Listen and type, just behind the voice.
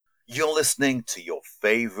You're listening to your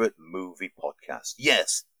favorite movie podcast.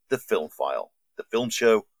 Yes, The Film File, the film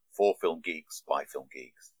show for film geeks by film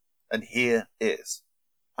geeks. And here is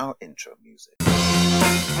our intro music.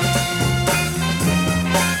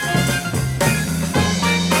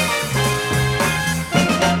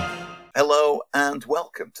 Hello and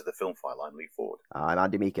welcome to The Film File. I'm Lee Ford. I'm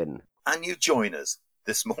Andy Meakin. And you join us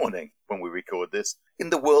this morning when we record this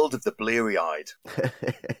in the world of the bleary-eyed.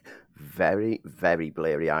 Very, very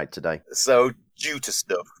bleary-eyed today. So, due to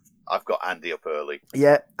stuff, I've got Andy up early.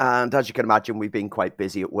 Yeah, and as you can imagine, we've been quite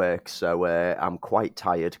busy at work, so I'm quite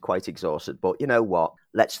tired, quite exhausted. But you know what?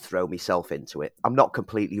 Let's throw myself into it. I'm not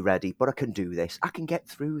completely ready, but I can do this. I can get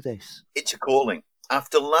through this. It's your calling.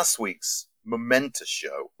 After last week's momentous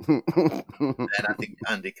show, then I think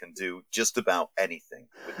Andy can do just about anything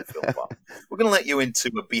with the film file. We're going to let you into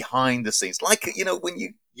a behind the scenes, like, you know, when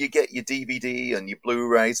you get your DVD and your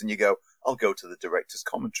Blu-rays and you go, I'll go to the director's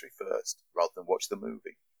commentary first rather than watch the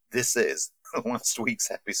movie. This is last week's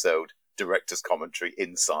episode, director's commentary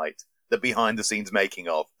insight, the behind the scenes making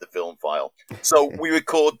of the film file. So we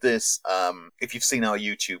record this, if you've seen our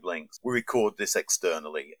YouTube links, we record this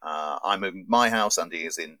externally. I'm in my house, Andy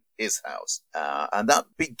is in his house. And that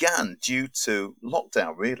began due to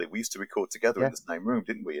lockdown, really. We used to record together in the same room,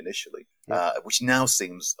 didn't we, initially? Which now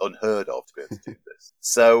seems unheard of to be able to do this.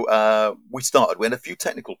 So we had a few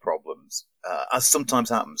technical problems. As sometimes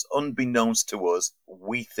happens, unbeknownst to us,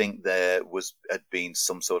 we think there had been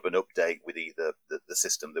some sort of an update with either the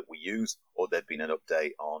system that we use or there'd been an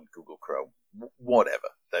update on Google Chrome. Whatever.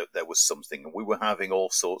 There was something, and we were having all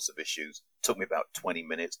sorts of issues. It took me about 20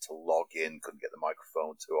 minutes to log in, couldn't get the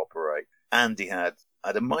microphone to operate. Andy had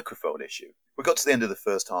a microphone issue. We got to the end of the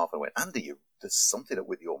first half and I went, Andy, there's something up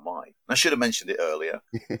with your mic. And I should have mentioned it earlier,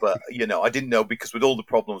 but I didn't know, because with all the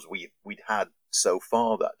problems we'd had so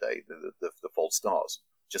far that day, the false starts,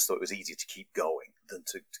 just thought it was easier to keep going than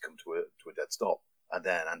to come to a dead stop. And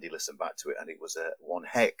then Andy listened back to it, and it was one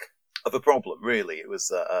heck of a problem, really. It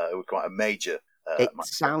was quite a major. It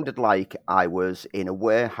sounded like I was in a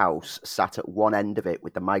warehouse, sat at one end of it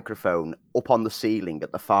with the microphone up on the ceiling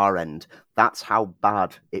at the far end. That's how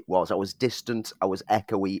bad it was. I was distant, I was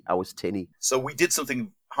echoey, I was tinny. So we did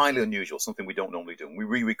something highly unusual, something we don't normally do. And we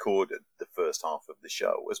re-recorded the first half of the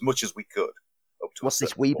show as much as we could. What's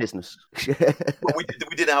this wee business? Well, we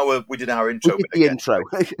did our intro. We did the intro.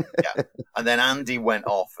 Yeah. And then Andy went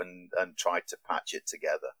off and tried to patch it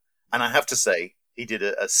together. And I have to say, he did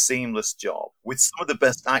a seamless job with some of the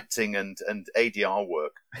best acting and ADR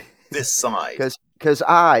work this side. Because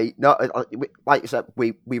like you said,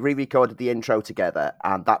 we re-recorded the intro together,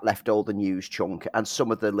 and that left all the news chunk and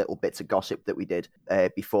some of the little bits of gossip that we did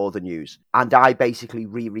before the news. And I basically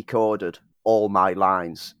re-recorded all my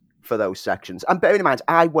lines for those sections. And bearing in mind,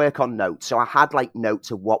 I work on notes, so I had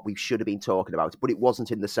notes of what we should have been talking about, but it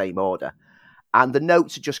wasn't in the same order. And the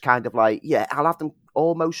notes are just kind of I'll have them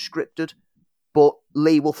almost scripted, but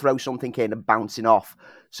Lee will throw something in and bouncing off.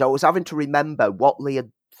 So I was having to remember what Lee had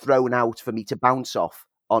thrown out for me to bounce off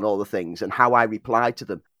on all the things and how I replied to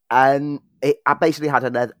them. And I basically had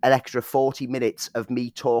an extra 40 minutes of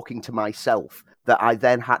me talking to myself that I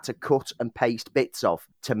then had to cut and paste bits of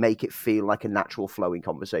to make it feel like a natural flowing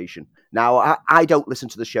conversation. Now, I don't listen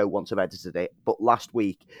to the show once I've edited it, but last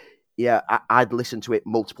week, I'd listened to it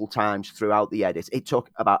multiple times throughout the edit. It took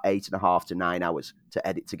about 8.5 to 9 hours to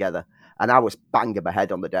edit together. And I was banging my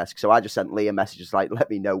head on the desk. So I just sent Lee a message let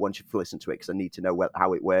me know once you've listened to it, because I need to know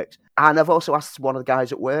how it works. And I've also asked one of the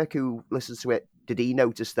guys at work who listens to it, did he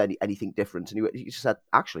notice anything different? And he said,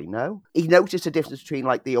 actually, no. He noticed a difference between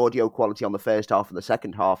the audio quality on the first half and the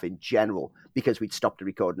second half in general, because we'd stopped the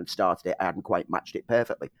recording and started it. I hadn't quite matched it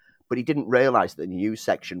perfectly. But he didn't realise that the news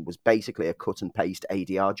section was basically a cut and paste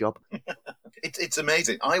ADR job. It's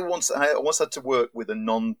amazing. I once had to work with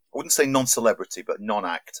I wouldn't say non-celebrity, but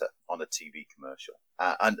non-actor on a TV commercial.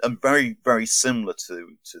 And very, very similar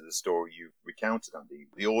to the story you recounted, Andy.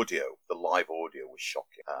 The live audio was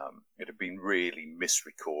shocking. It had been really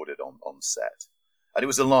misrecorded on set. And it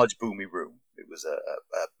was a large, boomy room. It was a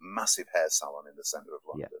massive hair salon in the centre of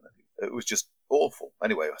London. Yeah. It was just awful.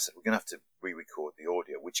 Anyway, I said, we're going to have to re-record the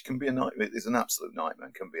audio, which can be a nightmare. It's an absolute nightmare,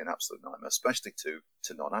 and can be an absolute nightmare, especially to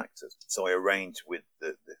non-actors. So I arranged with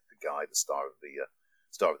the guy, the star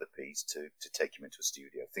of the piece, to take him into a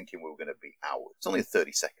studio, thinking we were going to be hours. It's only a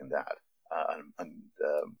 30-second ad, and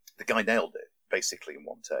the guy nailed it basically in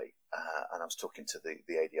one take. And I was talking to the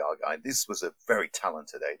ADR guy. This was a very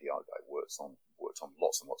talented ADR guy. Worked on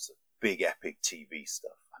lots and lots of big epic TV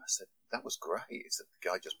stuff. And I said, that was great. He said, the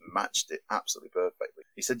guy just matched it absolutely perfectly.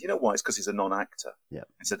 He said, you know why? It's because he's a non-actor. Yeah.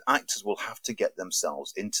 He said, actors will have to get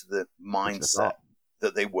themselves into the mindset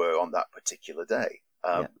that they were on that particular day.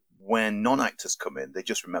 When non-actors come in, they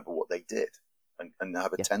just remember what they did and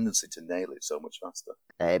have a tendency to nail it so much faster.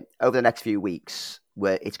 Over the next few weeks,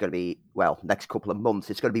 where it's going to be, next couple of months,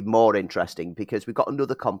 it's going to be more interesting because we've got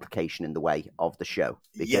another complication in the way of the show.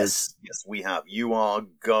 Yes, we have. You are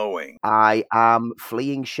going. I am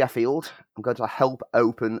fleeing Sheffield. I'm going to help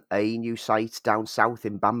open a new site down south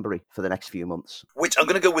in Banbury for the next few months. Which I'm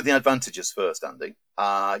going to go with the advantages first, Andy.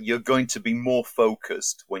 You're going to be more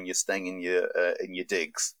focused when you're staying in your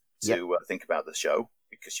digs to think about the show,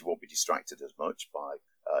 because you won't be distracted as much by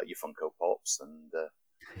your Funko Pops and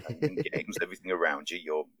games, everything around you,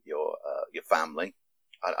 your family.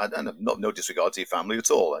 I no disregard to your family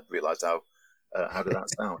at all. I realised how did that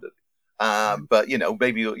sounded. But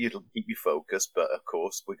maybe it'll keep you focused. But of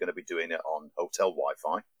course, we're going to be doing it on hotel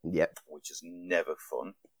Wi-Fi, which is never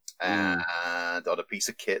fun, and on a piece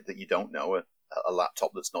of kit that you don't know, a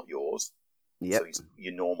laptop that's not yours. So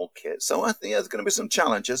your normal kit. So I think there's going to be some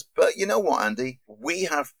challenges. But you know what, Andy? We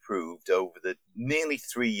have proved over the nearly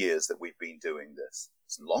 3 years that we've been doing this.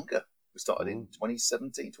 It's longer. We started in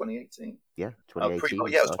 2017, 2018. Yeah, 2018.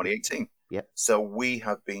 It was 2018. Yeah. So we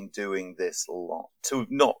have been doing this a lot to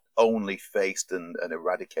not only faced and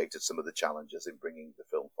eradicated some of the challenges in bringing the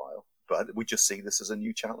film file, but we just see this as a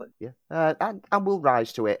new challenge. Yeah. And we'll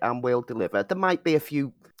rise to it and we'll deliver. There might be a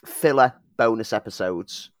few filler bonus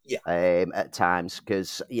episodes at times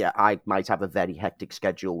because I might have a very hectic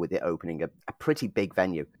schedule with it opening a pretty big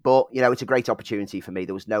venue, but it's a great opportunity for me.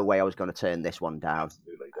 There was no way I was going to turn this one down.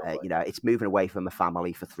 It's moving away from a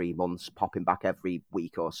family for 3 months, popping back every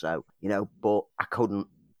week or so, but I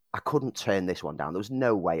couldn't turn this one down. There was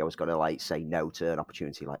no way I was going to say no to an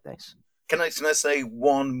opportunity like this. Can I say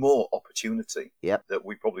one more opportunity that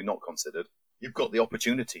we probably not considered? You've got the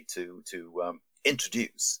opportunity to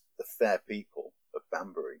introduce the fair people of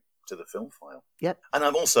Banbury to the film file. Yep. And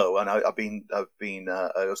I've also, I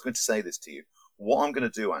was going to say this to you. What I'm going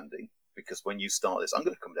to do, Andy, because when you start this, I'm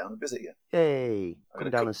going to come down and visit you. Hey,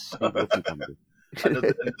 come down and see Banbury.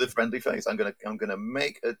 Another friendly face. I'm gonna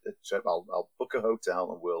make a trip. I'll book a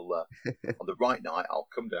hotel and we'll on the right night I'll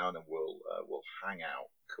come down and we'll hang out.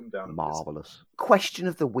 Come down. And marvelous. Question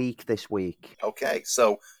of the week this week. Okay,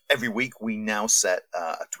 so every week we now set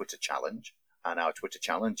a Twitter challenge, and our Twitter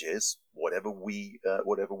challenge is whatever we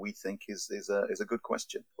think is a good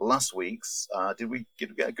question. Last week's did we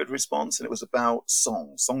get a good response? And it was about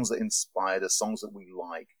songs that inspired us, songs that we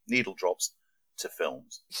like, needle drops to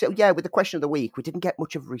films. So with the question of the week, we didn't get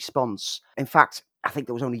much of a response. In fact, I think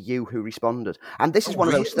there was only you who responded. And this is one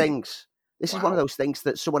of those things. This is one of those things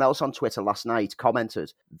that someone else on Twitter last night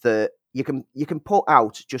commented that you can put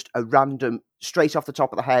out just a random, straight off the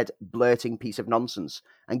top of the head, blurting piece of nonsense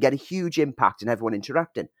and get a huge impact in everyone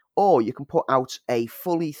interacting. Or you can put out a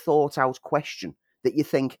fully thought out question that you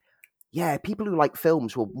think, people who like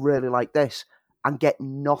films will really like this, and get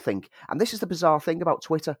nothing. And this is the bizarre thing about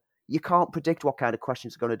Twitter. You can't predict what kind of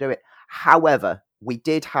questions are going to do it. However, we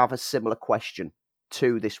did have a similar question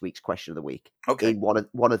to this week's question of the week in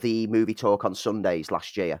one of the movie talk on Sundays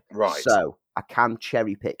last year. Right. So I can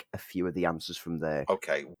cherry pick a few of the answers from there.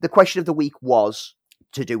 Okay. The question of the week was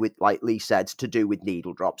to do with, like Lee said, to do with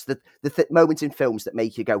needle drops. The moments in films that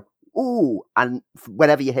make you go, ooh, and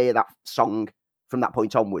whenever you hear that song from that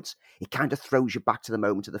point onwards, it kind of throws you back to the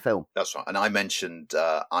moment of the film. That's right. And I mentioned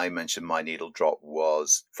my needle drop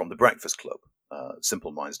was from The Breakfast Club.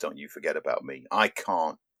 Simple Minds, Don't You Forget About Me. I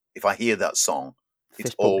can't, if I hear that song,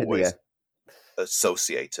 it's always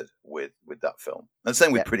associated with that film. And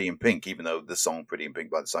same with Pretty in Pink, even though the song Pretty in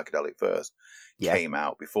Pink by the Psychedelic Furs came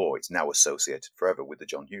out before, it's now associated forever with the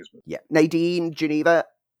John Hughes movie. Yeah. Nadine Geneva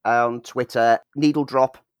on Twitter, needle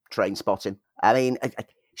drop, Train Spotting. I mean,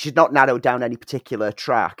 she's not narrowed down any particular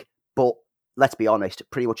track, but let's be honest,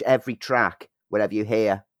 pretty much every track, whenever you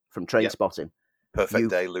hear from Train Spotting, Perfect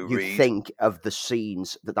Day, Lou Reed. You think of the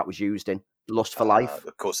scenes that was used in Lust for Life.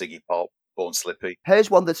 Of course, Iggy Pop, Born Slippy. Here's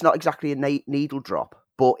one that's not exactly a needle drop,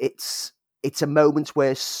 but it's a moment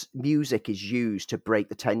where music is used to break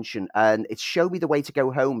the tension, and it's Show Me the Way to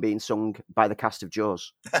Go Home being sung by the cast of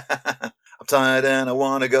Jaws. I'm tired and I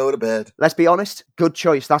want to go to bed. Let's be honest, good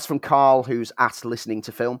choice. That's from Carl, who's at Listening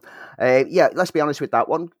to Film. Let's be honest with that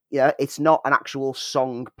one. Yeah, it's not an actual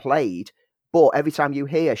song played, but every time you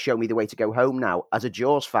hear Show Me the Way to Go Home now, as a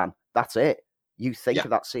Jaws fan, that's it. You think of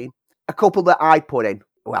that scene. A couple that I put in,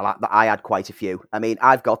 well, I had quite a few. I mean,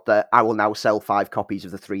 I've got I will now sell 5 copies of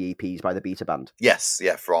the 3 EPs by the Beta Band. Yes,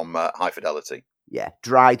 from High Fidelity. Yeah,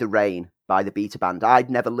 Dry the Rain by the Beta Band. I'd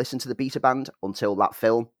never listened to the Beta Band until that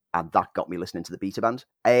film, and that got me listening to the Beta Band.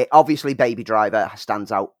 Obviously, Baby Driver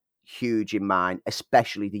stands out huge in mine,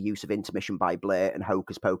 especially the use of Intermission by Blair and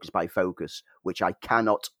Hocus Pocus by Focus, which I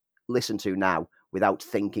cannot listen to now without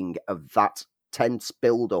thinking of that tense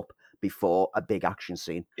build-up before a big action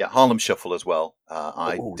scene. Yeah, Harlem Shuffle as well.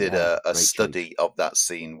 I Oh, did yeah, a great study choice. of that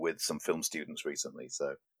scene with some film students recently,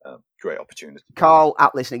 so great opportunity. Carl,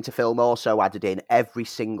 at Listening to Film, also added in every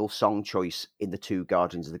single song choice in the two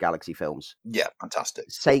Guardians of the Galaxy films, Yeah, fantastic.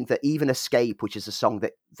 saying that even Escape, which is a song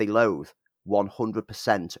that they loathe,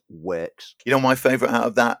 100% works. You know, my favourite out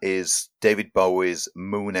of that is David Bowie's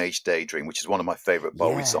Moon Age Daydream, which is one of my favourite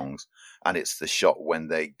Bowie Yeah. songs, and it's the shot when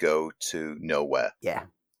they go to nowhere. Yeah.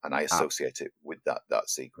 And I associate it with that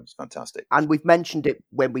sequence. Fantastic. And we've mentioned it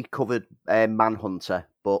when we covered Manhunter,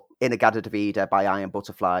 but In-A-Gadda Vida by Iron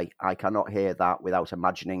Butterfly, I cannot hear that without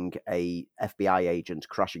imagining a FBI agent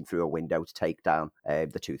crashing through a window to take down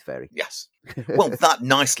the Tooth Fairy. Yes. Well, that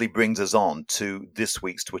nicely brings us on to this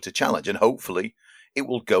week's Twitter challenge, and hopefully it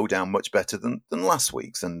will go down much better than last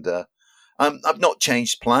week's. And I've not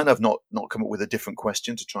changed plan. I've not come up with a different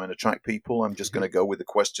question to try and attract people. I'm just going to go with the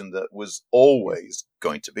question that was always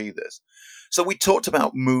going to be this. So we talked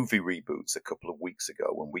about movie reboots a couple of weeks ago,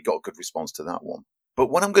 and we got a good response to that one. But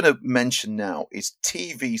what I'm going to mention now is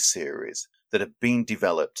TV series that have been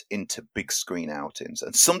developed into big screen outings,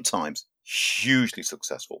 and sometimes hugely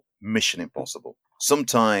successful. Mission Impossible.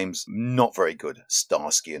 Sometimes not very good.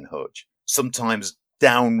 Starsky and Hutch. Sometimes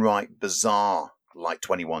downright bizarre, like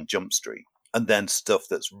 21 Jump Street. And then stuff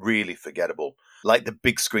that's really forgettable, like the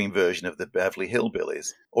big screen version of the Beverly Hillbillies,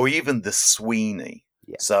 or even the Sweeney.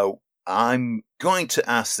 Yeah. So I'm going to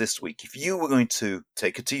ask this week, if you were going to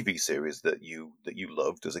take a TV series that you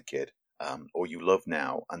loved as a kid, or you love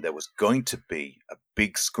now, and there was going to be a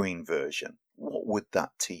big screen version, what would that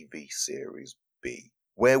TV series be?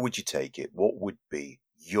 Where would you take it? What would be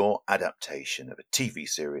your adaptation of a TV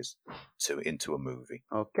series into a movie?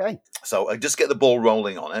 Okay. So I just get the ball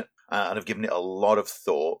rolling on it, and I've given it a lot of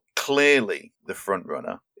thought. Clearly, the front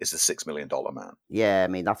runner is the $6 Million Man. Yeah, I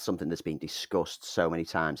mean, that's something that's been discussed so many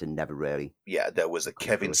times and never really. Yeah, there was a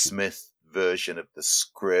Kevin fruition. Smith version of the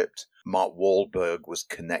script. Mark Wahlberg was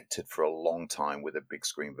connected for a long time with a big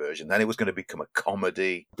screen version. Then it was going to become a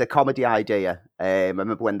comedy. The comedy idea, I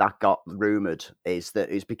remember when that got rumoured, is that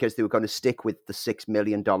it's because they were going to stick with the $6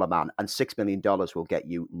 Million Man, and $6 million will get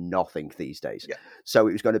you nothing these days. Yeah. So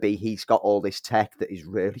it was going to be, he's got all this tech that is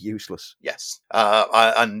really useless. Yes.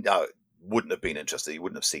 I wouldn't have been interested. You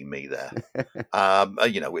wouldn't have seen me there.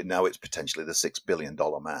 Now it's potentially the $6 billion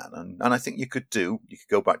man. And I think you could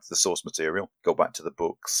go back to the source material, go back to the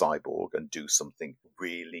book Cyborg, and do something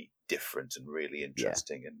really different and really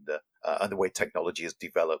interesting. Yeah. And the way technology has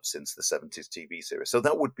developed since the 70s TV series. So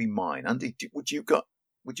that would be mine. Andy, would you go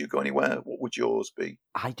anywhere? What would yours be?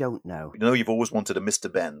 I don't know. You know, you've always wanted a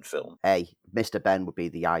Mr. Ben film. Hey, Mr. Ben would be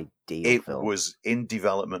the ideal film. It was in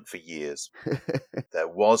development for years. There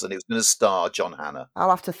was, and it was going to star John Hannah. I'll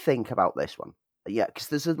have to think about this one. Yeah, because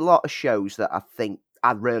there's a lot of shows that I think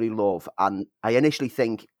I really love, and I initially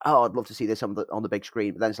think, oh, I'd love to see this on the big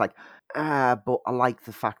screen, but then it's like, but I like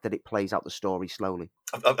the fact that it plays out the story slowly.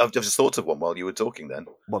 I've just thought of one while you were talking then.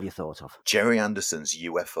 What have you thought of? Jerry Anderson's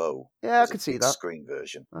UFO. Yeah, I could see that. Screen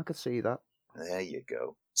version. I could see that. There you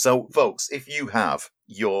go. So, folks, if you have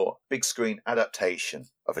your big screen adaptation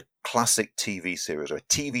of a classic TV series or a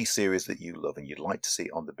TV series that you love and you'd like to see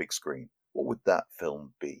on the big screen, what would that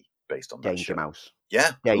film be based on that Danger show? Mouse.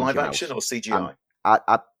 Yeah? Danger Live Mouse. action or CGI?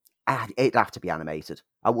 It'd have to be animated.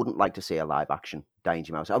 I wouldn't like to see a live action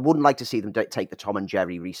Danger Mouse. I wouldn't like to see them take the Tom and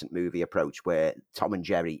Jerry recent movie approach where Tom and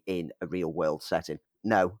Jerry in a real world setting.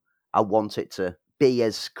 No, I want it to be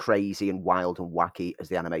as crazy and wild and wacky as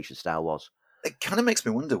the animation style was. It kind of makes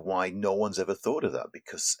me wonder why no one's ever thought of that,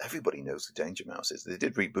 because everybody knows who Danger Mouse is. They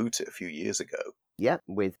did reboot it a few years ago. Yeah,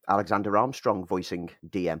 with Alexander Armstrong voicing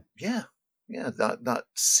DM. Yeah, that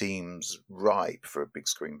seems ripe for a big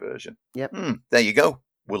screen version. Yep. There you go.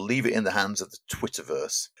 We'll leave it in the hands of the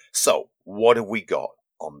Twitterverse. So, what have we got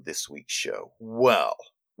on this week's show? Well,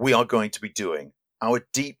 we are going to be doing our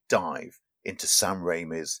deep dive into Sam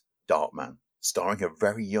Raimi's Darkman, starring a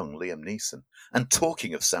very young Liam Neeson. And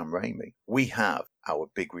talking of Sam Raimi, we have our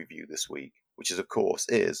big review this week, which is, of course,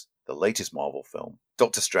 is the latest Marvel film,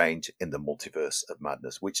 Doctor Strange in the Multiverse of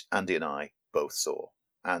Madness, which Andy and I both saw.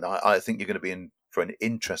 And I think you're going to be in for an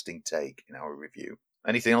interesting take in our review.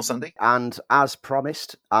 Anything else, Andy? And as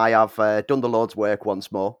promised, I have done the Lord's work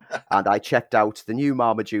once more, and I checked out the new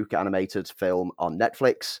Marmaduke animated film on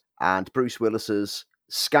Netflix and Bruce Willis's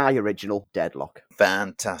Sky original, Deadlock.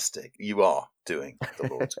 Fantastic. You are doing the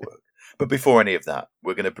Lord's work. But before any of that,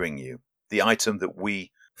 we're going to bring you the item that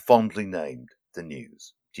we fondly named the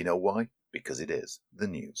news. Do you know why? because it is the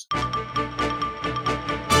news.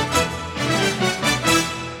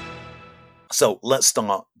 So let's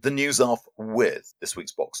start the news off with this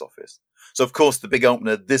week's box office. So, of course, the big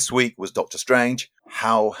opener this week was Doctor Strange.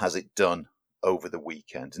 How has it done over the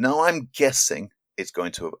weekend? Now, I'm guessing it's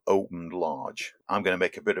going to have opened large. I'm going to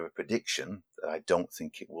make a bit of a prediction that I don't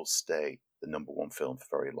think it will stay the number one film for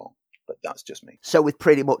very long. But that's just me. So with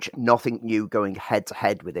pretty much nothing new going head to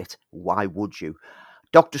head with it, why would you?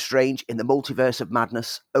 Doctor Strange in the Multiverse of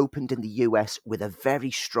Madness opened in the US with a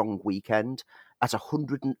very strong weekend at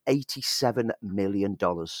 $187 million.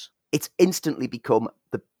 It's instantly become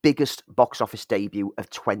the biggest box office debut of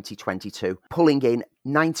 2022, pulling in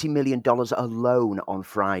 $90 million alone on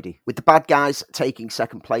Friday. With The Bad Guys taking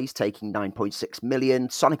second place, taking $9.6 million,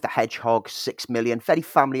 Sonic the Hedgehog $6 million, very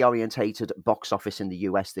family-orientated box office in the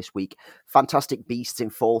US this week. Fantastic Beasts in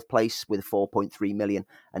fourth place with $4.3 million,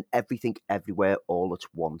 and Everything Everywhere All at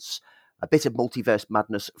Once. A bit of Multiverse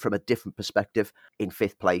Madness from a different perspective in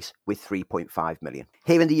fifth place with $3.5 million.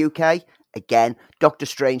 Here in the UK, again, Doctor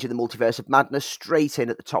Strange in the Multiverse of Madness straight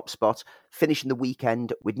in at the top spot, finishing the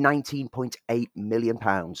weekend with £19.8 million.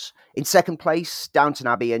 In second place, Downton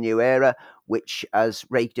Abbey: A New Era, which has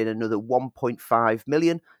raked in another $1.5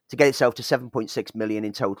 million to get itself to $7.6 million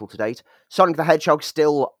in total to date. Sonic the Hedgehog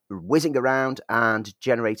still whizzing around and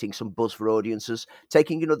generating some buzz for audiences,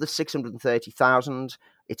 taking another $630,000.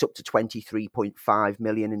 It's up to $23.5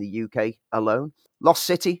 million in the UK alone. Lost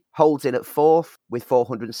City holds in at fourth with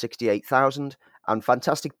 $468,000. And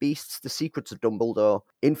Fantastic Beasts: The Secrets of Dumbledore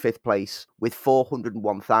in fifth place with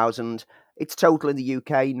 $401,000. Its total in the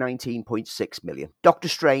UK, $19.6 million. Doctor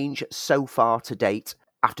Strange, so far to date,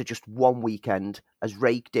 after just one weekend, has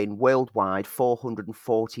raked in worldwide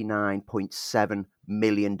 $449.7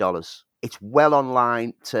 million. It's well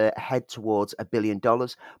online to head towards $1 billion,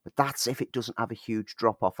 but that's if it doesn't have a huge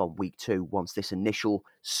drop-off on week 2 once this initial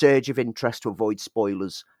surge of interest to avoid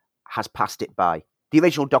spoilers has passed it by. The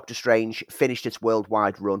original Doctor Strange finished its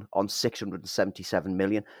worldwide run on $677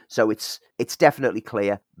 million, so it's definitely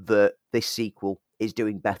clear that this sequel is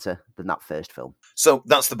doing better than that first film. So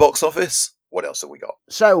that's the box office. What else have we got?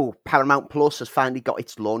 So Paramount Plus has finally got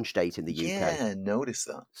its launch date in the UK. Yeah, notice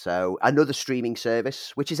that. So another streaming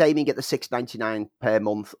service, which is aiming at the $6.99 per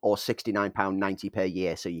month or £69.90 per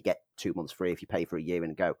year. So you get 2 months free if you pay for a year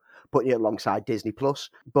and go, putting it alongside Disney Plus.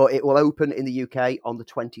 But it will open in the UK on the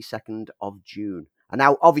 22nd of June. And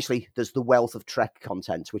now, obviously, there's the wealth of Trek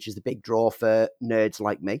content, which is the big draw for nerds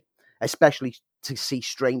like me, especially to see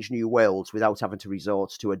strange new worlds without having to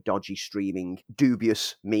resort to a dodgy streaming,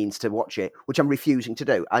 dubious means to watch it, which I'm refusing to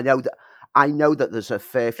do. I know that there's a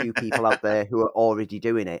fair few people out there who are already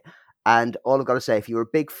doing it. And all I've got to say, if you're a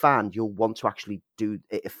big fan, you'll want to actually do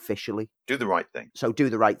it officially. Do the right thing. So do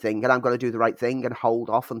the right thing. And I'm going to do the right thing and hold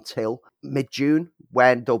off until mid-June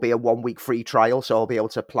when there'll be a 1-week free trial. So I'll be able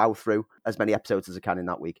to plow through as many episodes as I can in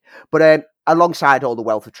that week. But alongside all the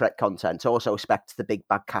wealth of Trek content, I also expect the big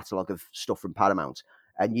back catalogue of stuff from Paramount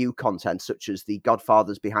and new content such as the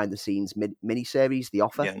Godfather's behind-the-scenes miniseries, The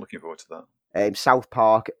Offer. Yeah, I'm looking forward to that. South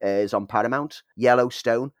Park is on Paramount,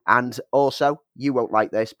 Yellowstone, and also, you won't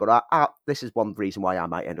like this, but this is one reason why I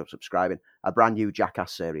might end up subscribing, a brand new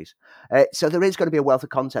Jackass series. So there is going to be a wealth of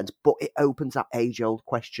content, but it opens that age-old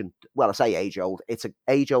question. Well, I say age-old. It's an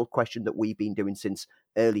age-old question that we've been doing since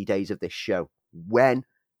early days of this show. When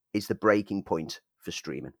is the breaking point for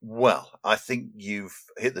streaming? Well, I think you've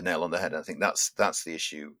hit the nail on the head. I think that's the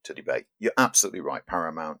issue to debate. You're absolutely right.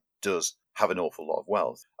 Paramount does have an awful lot of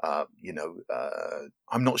wealth.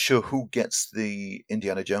 I'm not sure who gets the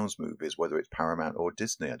Indiana Jones movies, whether it's Paramount or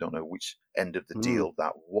Disney. I don't know which end of the deal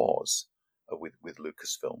that was with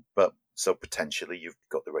Lucasfilm. But so potentially you've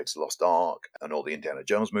got the Raiders of the Lost Ark and all the Indiana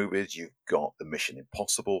Jones movies. You've got the Mission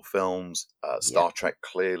Impossible films. Star Trek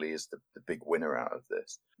clearly is the big winner out of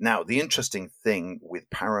this. Now, the interesting thing with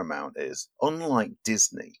Paramount is, unlike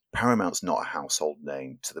Disney, Paramount's not a household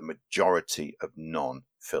name to the majority of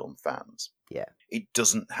non-film fans. Yeah. It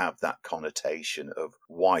doesn't have that connotation of,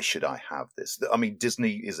 why should I have this? I mean,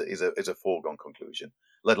 Disney is a foregone conclusion,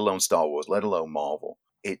 let alone Star Wars, let alone Marvel.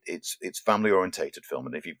 It's family orientated film,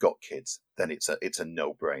 and if you've got kids, then it's a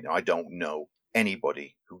no brainer. I don't know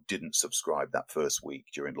anybody who didn't subscribe that first week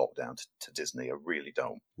during lockdown to Disney. I really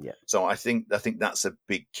don't. Yeah. So I think that's a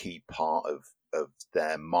big key part of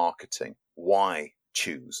their marketing. Why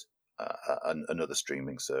choose another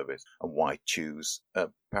streaming service, and why choose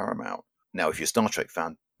Paramount? Now, if you're a Star Trek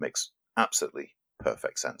fan, makes absolutely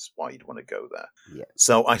perfect sense why you'd want to go there. Yeah.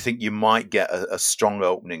 So I think you might get a strong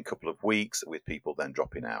opening couple of weeks with people then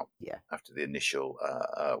dropping out after the initial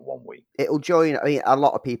 1 week. It'll join. I mean, a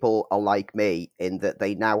lot of people are like me in that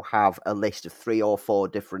they now have a list of 3 or 4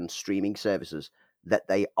 different streaming services that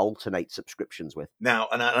they alternate subscriptions with. Now,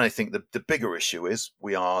 and I think the bigger issue is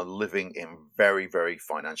we are living in very, very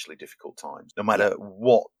financially difficult times. No matter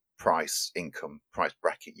what price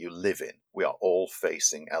bracket you live in, we are all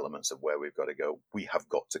facing elements of where we've got to go. We have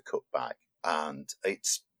got to cut back. And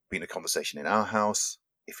it's been a conversation in our house.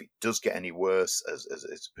 If it does get any worse, as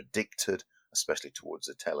it's predicted, especially towards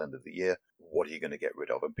the tail end of the year, what are you going to get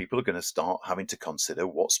rid of? And people are going to start having to consider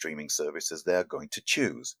what streaming services they're going to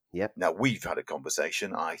choose. Yep. Now, we've had a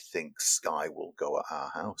conversation. I think Sky will go at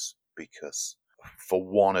our house because for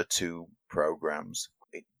 1 or 2 programs,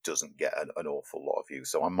 it doesn't get an awful lot of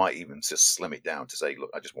views. So I might even just slim it down to say, look,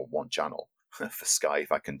 I just want 1 channel for Sky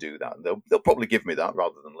if I can do that. And they'll probably give me that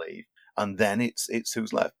rather than leave. And then it's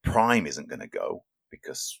who's left. Prime isn't going to go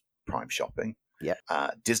because Prime shopping. Yeah.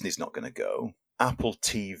 Disney's not going to go. Apple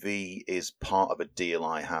TV is part of a deal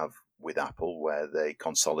I have with Apple where they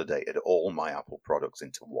consolidated all my Apple products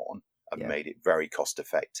into one and made it very cost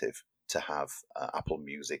effective to have Apple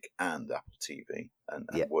Music and Apple TV and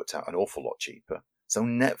worked out an awful lot cheaper. So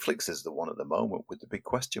Netflix is the one at the moment with the big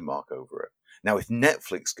question mark over it. Now, if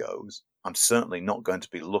Netflix goes, I'm certainly not going to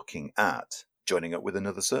be looking at joining up with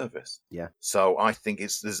another service. Yeah. So I think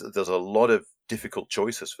there's a lot of difficult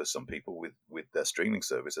choices for some people with their streaming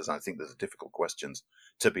services. I think there's difficult questions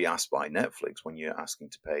to be asked by Netflix when you're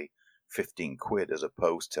asking to pay 15 quid as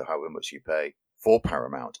opposed to however much you pay for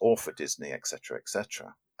Paramount or for Disney, etc.,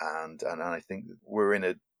 etc. And I think we're in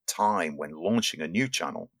a time when launching a new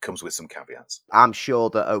channel comes with some caveats. I'm sure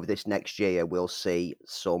that over this next year we'll see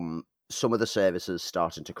some of the services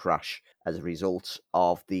starting to crash as a result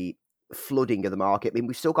of the flooding of the market. I mean,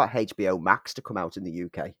 we've still got HBO Max to come out in the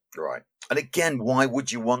UK. Right. And again, why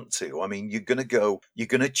would you want to? I mean, you're going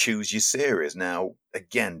to choose your series. Now,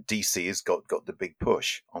 again, DC has got the big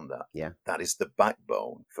push on that. Yeah. That is the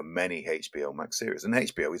backbone for many HBO Max series. And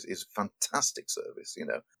HBO is a fantastic service. You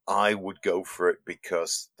know, I would go for it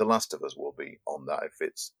because The Last of Us will be on that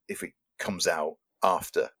if it comes out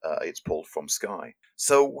after it's pulled from Sky.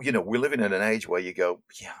 So, you know, we're living in an age where you go,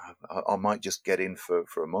 I might just get in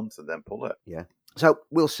for a month and then pull it. Yeah. So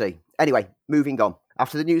we'll see. Anyway, moving on.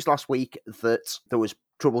 After the news last week that there was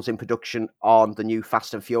troubles in production on the new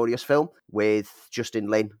Fast and Furious film, with Justin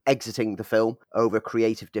Lin exiting the film over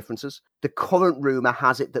creative differences, the current rumour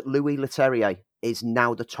has it that Louis Leterrier is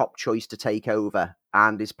now the top choice to take over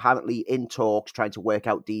and is apparently in talks trying to work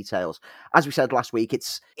out details. As we said last week,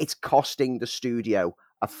 it's costing the studio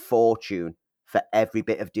a fortune for every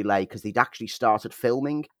bit of delay because they'd actually started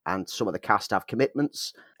filming and some of the cast have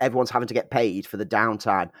commitments. Everyone's having to get paid for the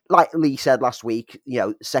downtime. Like Lee said last week, you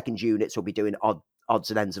know, second units will be doing odds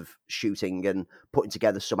and ends of shooting and putting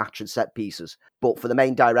together some action set pieces. But for the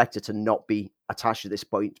main director to not be attached at this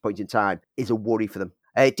point in time is a worry for them.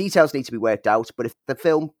 Details need to be worked out, but if the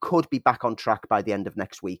film could be back on track by the end of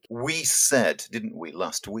next week. We said, didn't we,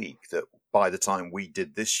 last week, that by the time we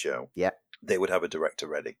did this show, they would have a director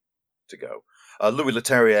ready to go. Louis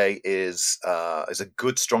Leterrier is a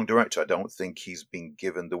good, strong director. I don't think he's been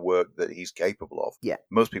given the work that he's capable of. Yeah.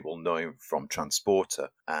 Most people know him from Transporter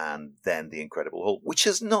and then The Incredible Hulk, which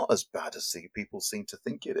is not as bad as people seem to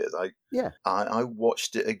think it is. I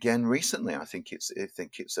watched it again recently. I think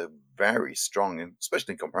it's a very strong,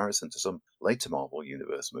 especially in comparison to some later Marvel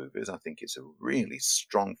Universe movies. I think it's a really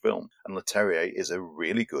strong film, and Leterrier is a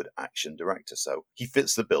really good action director, so he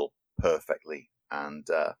fits the bill perfectly. And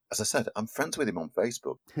as I said, I'm friends with him on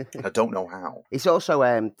Facebook. I don't know how. He's also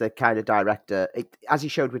the kind of director, as he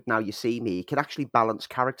showed with Now You See Me, he can actually balance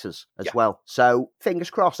characters as well. So fingers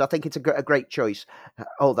crossed. I think it's a great choice,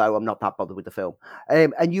 although I'm not that bothered with the film.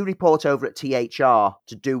 And you report over at THR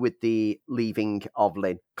to do with the leaving of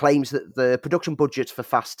Lin. Claims that the production budget for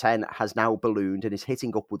Fast 10 has now ballooned and is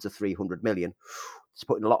hitting upwards of 300 million. It's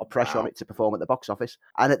putting a lot of pressure on it to perform at the box office.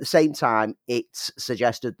 And at the same time, it's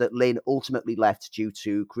suggested that Lin ultimately left due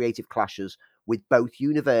to creative clashes with both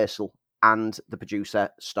Universal and the producer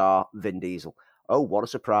star Vin Diesel. Oh, what a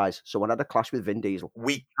surprise. Someone had a clash with Vin Diesel.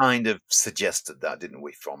 We kind of suggested that, didn't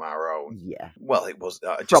we, from our own? Yeah. Well, it was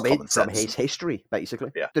just common sense. From his history,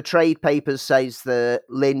 basically. Yeah. The trade papers says that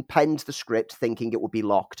Lin penned the script thinking it would be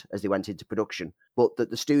locked as they went into production, but that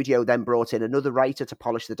the studio then brought in another writer to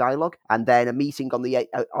polish the dialogue, and then a meeting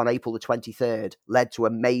on April the 23rd led to a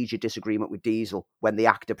major disagreement with Diesel when the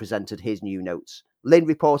actor presented his new notes. Lin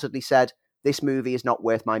reportedly said, "This movie is not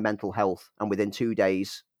worth my mental health," and within 2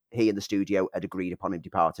 days, he and the studio had agreed upon him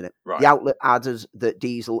departing it. Right. The outlet added that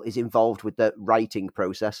Diesel is involved with the writing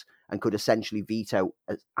process and could essentially veto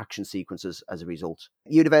action sequences as a result.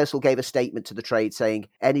 Universal gave a statement to the trade saying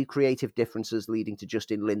any creative differences leading to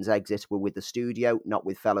Justin Lin's exit were with the studio, not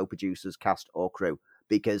with fellow producers, cast or crew,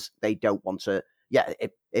 because they don't want to. Yeah,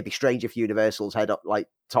 it'd be strange if Universal's head up, like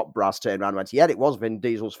top brass turned around and went, yeah, it was Vin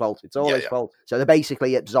Diesel's fault. It's all his fault. So they're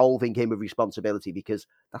basically absolving him of responsibility because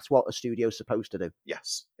that's what a studio's supposed to do.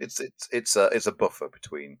 Yes, it's a buffer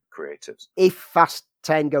between creatives. If Fast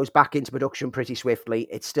 10 goes back into production pretty swiftly,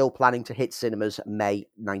 it's still planning to hit cinemas May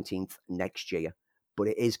 19th next year. But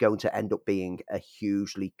it is going to end up being a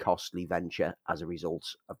hugely costly venture as a result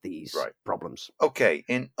of these problems. Okay,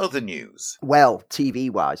 in other news. Well,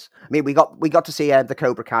 TV-wise, I mean, we got to see the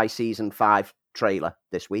Cobra Kai Season 5 trailer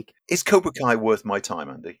this week. Is Cobra Kai worth my time,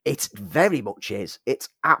 Andy? It very much is. It's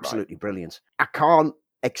absolutely brilliant. I can't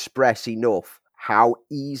express enough how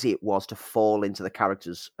easy it was to fall into the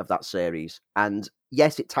characters of that series. And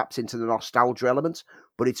yes, it taps into the nostalgia element,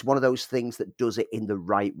 but it's one of those things that does it in the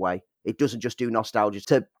right way. It doesn't just do nostalgia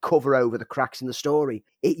to cover over the cracks in the story.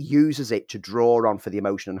 It uses it to draw on for the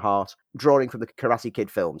emotion and heart, drawing from the Karate Kid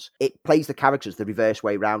films. It plays the characters the reverse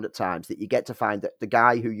way round at times, that you get to find that the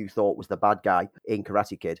guy who you thought was the bad guy in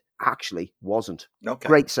Karate Kid actually wasn't. Okay.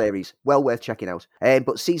 Great series. Well worth checking out.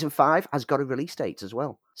 But Season 5 has got a release date as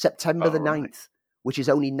well. September the 9th, which is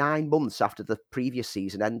only 9 months after the previous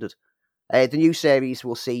season ended. The new series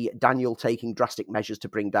will see Daniel taking drastic measures to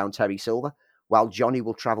bring down Terry Silver, while Johnny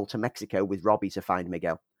will travel to Mexico with Robbie to find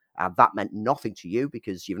Miguel. That meant nothing to you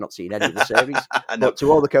because you've not seen any of the series. But to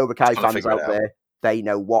all the Cobra Kai fans out there, they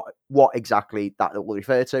know what exactly that will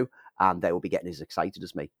refer to, and they will be getting as excited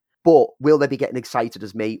as me. But will they be getting excited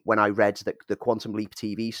as me when I read that the Quantum Leap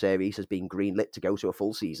TV series has been greenlit to go to a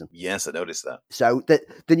full season? Yes, I noticed that. So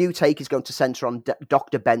the new take is going to centre on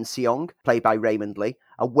Dr. Ben Seong, played by Raymond Lee,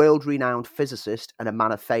 a world-renowned physicist and a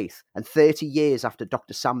man of faith. And 30 years after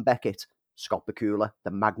Dr. Sam Beckett, Scott Bakula,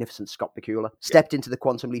 the magnificent Scott Bakula, stepped into the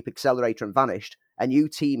Quantum Leap Accelerator and vanished, a new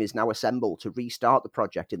team is now assembled to restart the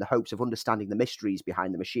project in the hopes of understanding the mysteries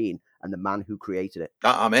behind the machine and the man who created it.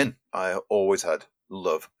 I'm in. I always had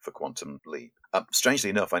love for Quantum Leap. Strangely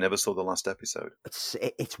enough, I never saw the last episode.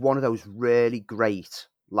 It's one of those really great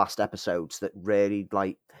last episodes that really,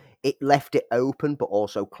 like, it left it open but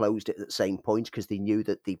also closed it at the same point because they knew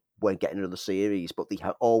that they weren't getting another series, but they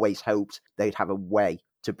always hoped they'd have a way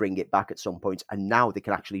to bring it back at some point, and now they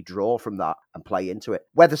can actually draw from that and play into it.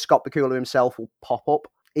 Whether Scott Bakula himself will pop up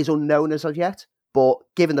is unknown as of yet, but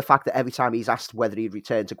given the fact that every time he's asked whether he'd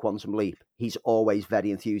return to Quantum Leap, he's always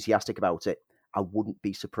very enthusiastic about it, I wouldn't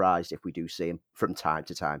be surprised if we do see him from time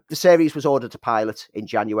to time. The series was ordered to pilot in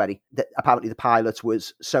January. Apparently the pilot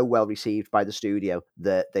was so well received by the studio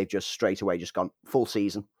that they've just straight away just gone full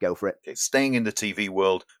season, go for it. Okay, staying in the TV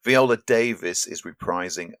world, Viola Davis is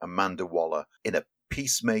reprising Amanda Waller in a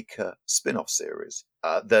Peacemaker spin-off series.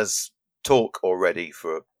 There's talk already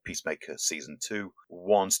for Peacemaker Season 2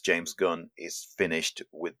 once James Gunn is finished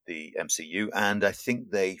with the MCU, and I think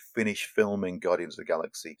they finish filming Guardians of the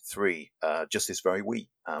Galaxy 3 just this very week.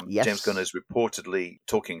 Yes. James Gunn is reportedly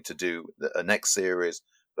talking to do a next series,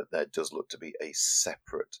 but there does look to be a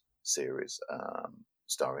separate series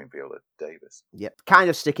starring Viola Davis. Yep. Kind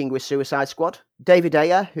of sticking with Suicide Squad. David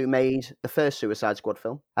Ayer, who made the first Suicide Squad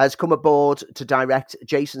film, has come aboard to direct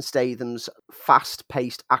Jason Statham's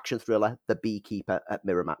fast-paced action thriller, The Beekeeper, at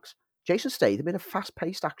Miramax. Jason Statham in a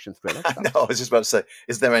fast-paced action thriller? No, I was just about to say,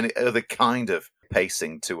 is there any other kind of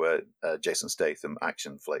pacing to a Jason Statham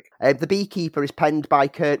action flick? The Beekeeper is penned by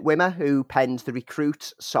Kurt Wimmer, who penned The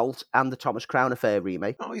Recruit, Salt, and the Thomas Crown Affair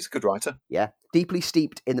remake. Oh, he's a good writer. Yeah. Deeply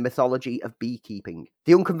steeped in the mythology of beekeeping.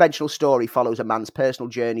 The unconventional story follows a man's personal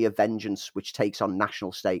journey of vengeance, which takes on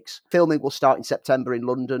national stakes. Filming will start in September in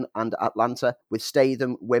London and Atlanta, with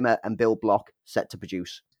Statham, Wimmer, and Bill Block set to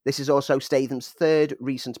produce. This is also Statham's third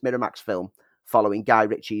recent Miramax film, following Guy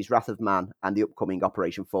Ritchie's Wrath of Man and the upcoming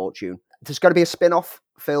Operation Fortune. There's going to be a spin-off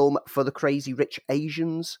film for the Crazy Rich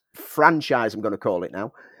Asians franchise, I'm going to call it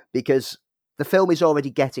now, because the film is already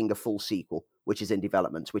getting a full sequel, which is in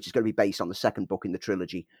development, which is going to be based on the second book in the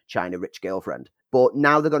trilogy, China Rich Girlfriend. But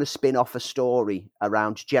now they're going to spin off a story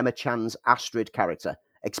around Gemma Chan's Astrid character,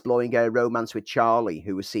 exploring her romance with Charlie,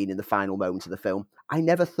 who was seen in the final moments of the film. I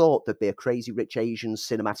never thought there'd be a Crazy Rich Asians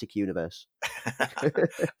cinematic universe.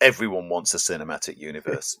 Everyone wants a cinematic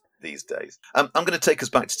universe these days. I'm going to take us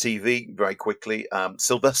back to TV very quickly.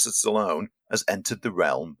 Sylvester Stallone has entered the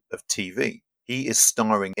realm of TV. He is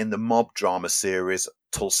starring in the mob drama series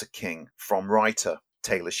Tulsa King from writer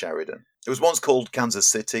Taylor Sheridan. It was once called Kansas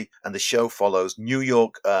City, and the show follows New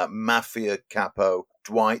York mafia capo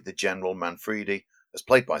Dwight the General Manfredi, as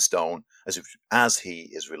played by Stone, as he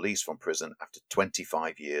is released from prison after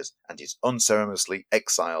 25 years and is unceremoniously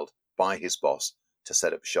exiled by his boss to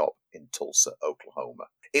set up shop in Tulsa, Oklahoma.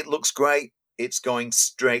 It looks great. It's going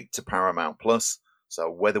straight to Paramount Plus, so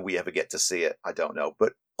whether we ever get to see it, I don't know.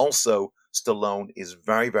 But also, Stallone is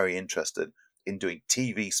very, very interested in doing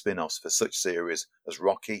TV spin-offs for such series as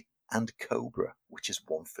Rocky and Cobra, which is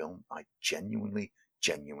one film I genuinely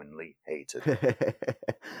hated.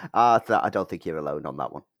 I don't think you're alone on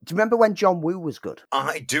that one. Do you remember when John Woo was good?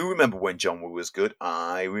 I do remember when John Woo was good.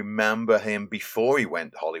 I remember him before he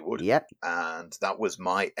went Hollywood. Yep. And that was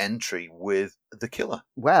my entry with The Killer.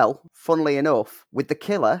 Well, funnily enough, with The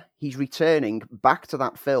Killer, he's returning back to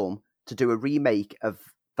that film to do a remake of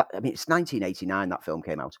that. I mean, it's 1989 that film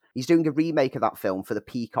came out. He's doing a remake of that film for the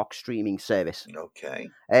Peacock streaming service. Okay.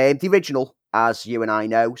 The original, as you and I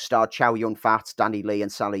know, starred Chow Yun-fat, Danny Lee,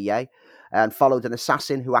 and Sally Ye, and followed an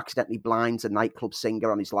assassin who accidentally blinds a nightclub singer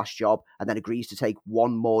on his last job and then agrees to take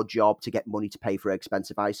one more job to get money to pay for her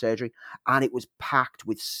expensive eye surgery. And it was packed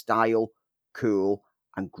with style, cool,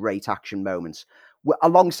 and great action moments.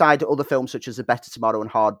 Alongside other films such as A Better Tomorrow and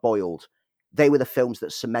Hard Boiled, they were the films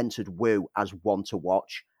that cemented Woo as one to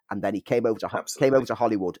watch. And then he came over to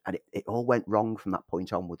Hollywood, and it all went wrong from that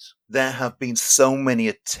point onwards. There have been so many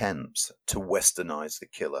attempts to westernize The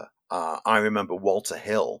Killer. I remember Walter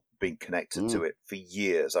Hill being connected to it for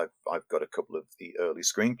years. I've got a couple of the early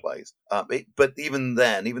screenplays. But even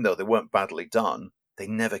then, even though they weren't badly done, they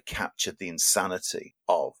never captured the insanity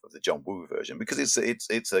of the John Woo version, because it's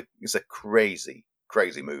a crazy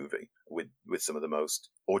movie with some of the most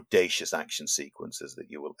audacious action sequences that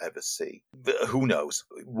you will ever see. But who knows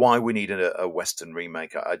why we need a Western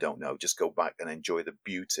remake? I don't know. Just go back and enjoy the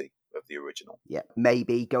beauty of the original. Yeah,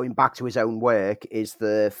 maybe going back to his own work is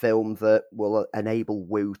the film that will enable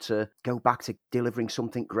Woo to go back to delivering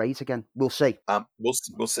something great again. We'll see.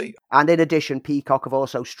 We'll see. And in addition, Peacock have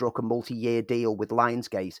also struck a multi-year deal with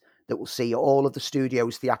Lionsgate that will see all of the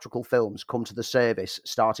studio's theatrical films come to the service,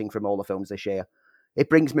 starting from all the films this year. It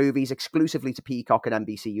brings movies exclusively to Peacock and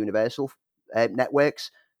NBC Universal networks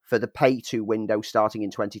for the pay-to window starting in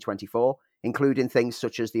 2024, including things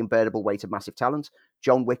such as The Unbearable Weight of Massive Talent,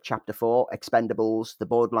 John Wick Chapter 4, Expendables, the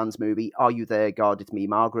Borderlands movie, Are You There, God, It's Me,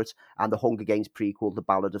 Margaret, and the Hunger Games prequel, The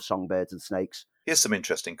Ballad of Songbirds and Snakes. Here's some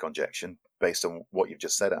interesting conjecture based on what you've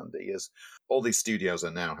just said, Andy, is all these studios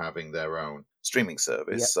are now having their own streaming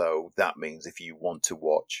service, so that means if you want to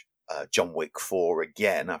watch John Wick 4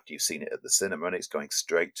 again after you've seen it at the cinema and it's going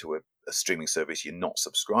straight to a streaming service you're not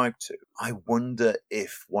subscribed to, I wonder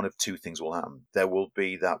if one of two things will happen. There will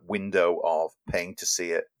be that window of paying to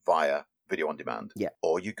see it via video on demand,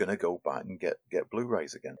 or you're going to go back and get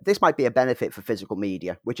Blu-rays again. This might be a benefit for physical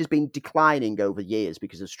media, which has been declining over years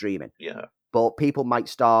because of streaming. Yeah. But people might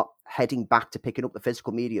start heading back to picking up the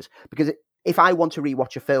physical medias, because if I want to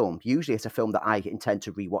rewatch a film, usually it's a film that I intend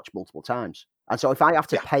to rewatch multiple times. And so if I have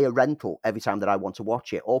to pay a rental every time that I want to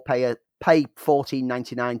watch it, or pay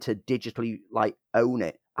 $14.99 to digitally own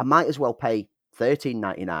it, I might as well pay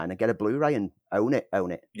 $13.99 and get a Blu-ray and own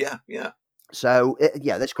it. Yeah. So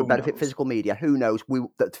this could benefit physical media. Who knows?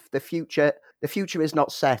 The future is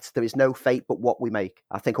not set. There is no fate but what we make.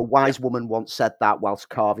 I think a wise woman once said that whilst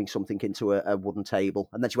carving something into a wooden table,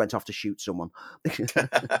 and then she went off to shoot someone.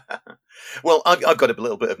 Well, I've got a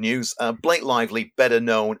little bit of news. Blake Lively, better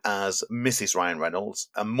known as Mrs. Ryan Reynolds,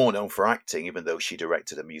 and more known for acting, even though she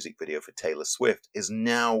directed a music video for Taylor Swift, is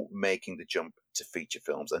now making the jump to feature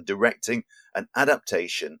films and directing an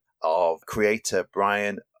adaptation of creator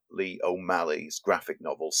Brian Lee O'Malley's graphic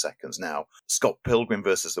novel Seconds. Now, Scott Pilgrim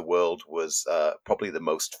vs. the World was probably the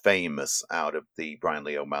most famous out of the Brian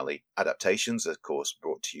Lee O'Malley adaptations, of course,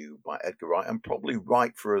 brought to you by Edgar Wright, and probably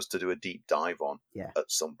right for us to do a deep dive on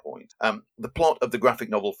at some point. The plot of the graphic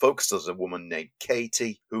novel focuses on a woman named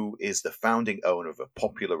Katie, who is the founding owner of a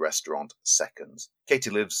popular restaurant, Seconds. Katie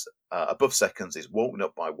lives above Seconds, is woken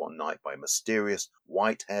up by one night by a mysterious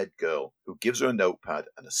white-haired girl who gives her a notepad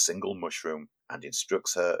and a single mushroom and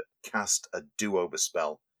instructs her to cast a do-over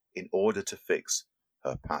spell in order to fix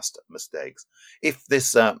her past mistakes. If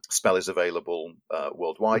this spell is available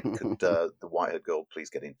worldwide, could the white-haired girl please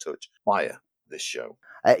get in touch via this show?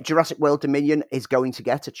 Jurassic World Dominion is going to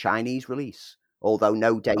get a Chinese release, although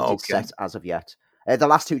no date is set as of yet. The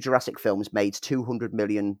last two Jurassic films made $200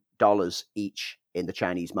 million each in the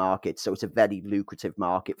Chinese market, so it's a very lucrative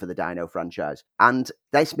market for the Dino franchise. And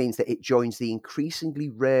this means that it joins the increasingly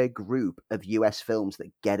rare group of US films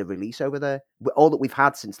that get a release over there. All that we've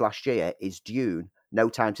had since last year is Dune, No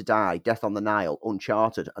Time to Die, Death on the Nile,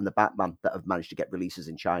 Uncharted, and The Batman that have managed to get releases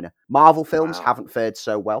in China. Marvel films haven't fared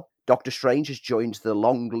so well. Doctor Strange has joined the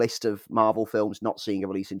long list of Marvel films not seeing a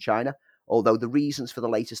release in China, although the reasons for the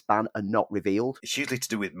latest ban are not revealed. It's usually to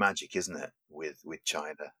do with magic, isn't it? With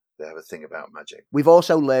China. They have a thing about magic. We've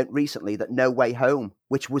also learnt recently that No Way Home,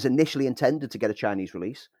 which was initially intended to get a Chinese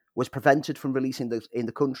release, was prevented from releasing in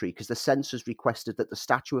the country because the censors requested that the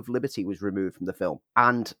Statue of Liberty was removed from the film.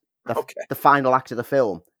 And the final act of the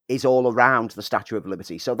film is all around the Statue of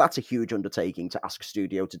Liberty. So that's a huge undertaking to ask a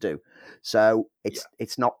studio to do. So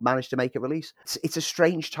it's not managed to make a release. It's a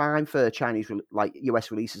strange time for Chinese, like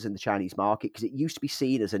US releases in the Chinese market, because it used to be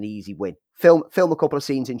seen as an easy win. Film a couple of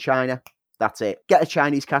scenes in China. That's it. Get a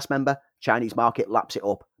Chinese cast member, Chinese market laps it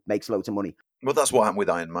up, makes loads of money. Well, that's what happened with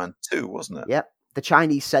Iron Man 2, wasn't it? Yep. The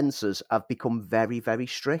Chinese censors have become very, very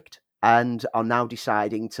strict and are now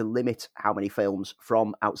deciding to limit how many films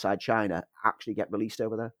from outside China actually get released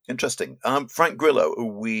over there. Interesting. Frank Grillo, who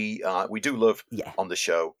we do love on the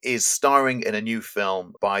show, is starring in a new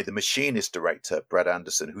film by the Machinist director, Brett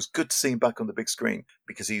Anderson, who's good to see him back on the big screen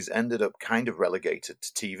because he's ended up kind of relegated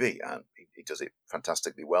to TV, and he does it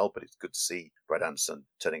fantastically well, but it's good to see Brett Anderson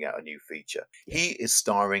turning out a new feature. Yeah. He is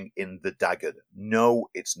starring in The Daggered. No,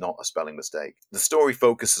 it's not a spelling mistake. The story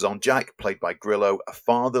focuses on Jack, played by Grillo, a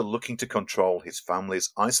father looking to control his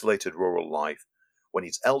family's isolated rural life when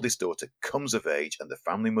his eldest daughter comes of age and the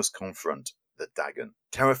family must confront the Dagon,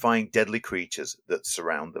 terrifying, deadly creatures that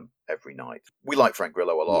surround them every night. We like Frank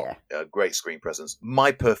Grillo a lot. Yeah. Great screen presence.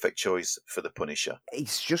 My perfect choice for the Punisher.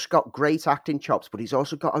 He's just got great acting chops, but he's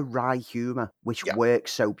also got a wry humour, which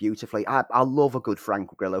works so beautifully. I love a good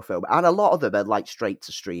Frank Grillo film, and a lot of them are like straight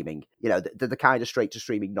to streaming. You know, the kind of straight to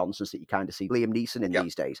streaming nonsense that you kind of see Liam Neeson in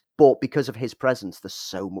these days. But because of his presence, they're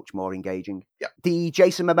so much more engaging. Yeah. The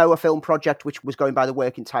Jason Momoa film project, which was going by the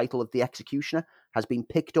working title of The Executioner, has been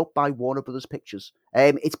picked up by Warner Brothers Pictures.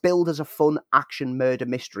 It's billed as a fun action murder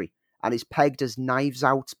mystery and is pegged as Knives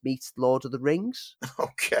Out meets Lord of the Rings.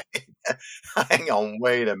 Okay. Hang on,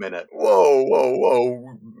 wait a minute.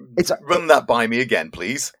 Whoa. Run that by me again,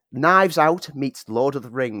 please. Knives Out meets Lord of the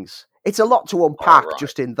Rings. It's a lot to unpack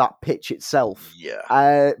just in that pitch itself.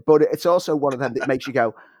 Yeah. But it's also one of them that makes you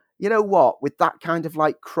go, you know what, with that kind of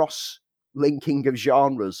like cross-linking of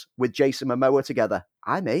genres with Jason Momoa together,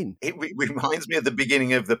 I'm in. It reminds me of the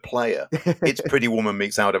beginning of The Player. It's Pretty Woman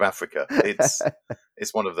meets Out of Africa.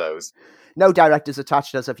 It's one of those. No directors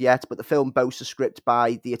attached as of yet, but the film boasts a script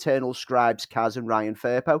by the Eternal scribes Kaz and Ryan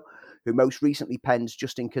Firpo, who most recently penned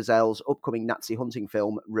Justin Cazell's upcoming Nazi hunting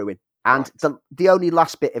film, Ruin. And the only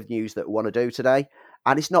last bit of news that we want to do today,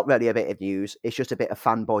 and it's not really a bit of news, it's just a bit of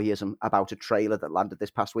fanboyism about a trailer that landed this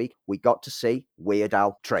past week. We got to see Weird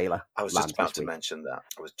Al trailer. I was just about to mention that.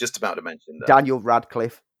 Daniel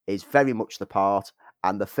Radcliffe is very much the part,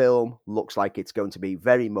 and the film looks like it's going to be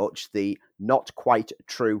very much the not quite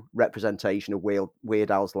true representation of Weird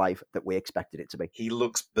Al's life that we expected it to be. He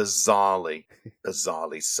looks bizarrely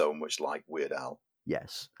so much like Weird Al.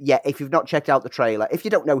 Yes. Yeah, if you've not checked out the trailer, if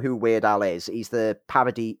you don't know who Weird Al is, he's the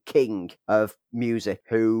parody king of music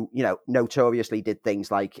who, you know, notoriously did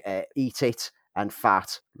things like Eat It and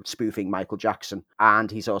Fat, spoofing Michael Jackson.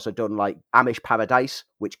 And he's also done like Amish Paradise,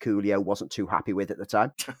 which Coolio wasn't too happy with at the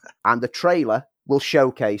time. And the trailer will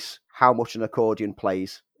showcase how much an accordion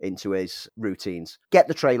plays into his routines. Get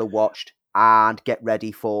the trailer watched and get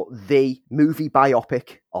ready for the movie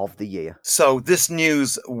biopic of the year. So this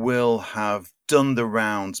news will have done the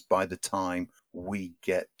rounds by the time we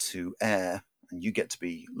get to air, and you get to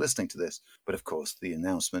be listening to this. But of course, the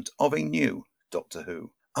announcement of a new Doctor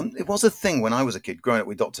Who. It was a thing when I was a kid growing up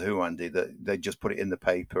with Doctor Who, Andy, that they just put it in the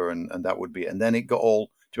paper and that would be it. And then it got all...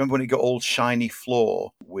 Do you remember when it got all shiny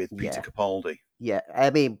floor with Peter Capaldi? Yeah, I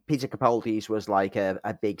mean, Peter Capaldi's was like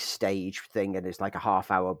a big stage thing, and it's like a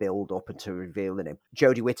half-hour build-up into revealing him.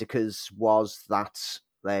 Jodie Whittaker's was that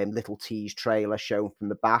little tease trailer shown from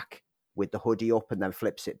the back with the hoodie up and then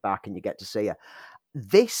flips it back and you get to see her.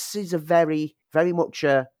 This is a very, very much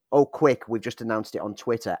quick, we've just announced it on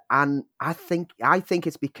Twitter. And I think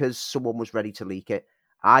it's because someone was ready to leak it.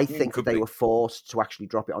 I think that they were forced to actually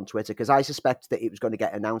drop it on Twitter because I suspect that it was going to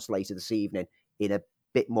get announced later this evening in a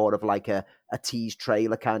bit more of like a tease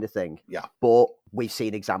trailer kind of thing. Yeah. But we've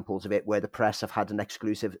seen examples of it where the press have had an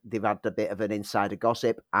exclusive, they've had a bit of an insider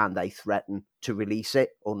gossip and they threaten to release it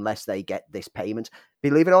unless they get this payment.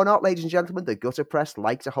 Believe it or not, ladies and gentlemen, the gutter press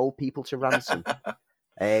like to hold people to ransom.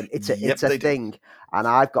 It's a thing. And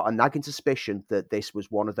I've got a nagging suspicion that this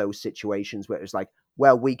was one of those situations where it was like,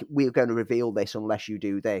 well, we're going to reveal this unless you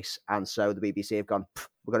do this. And so the BBC have gone,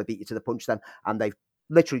 we're going to beat you to the punch then. And they've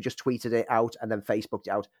literally just tweeted it out and then Facebooked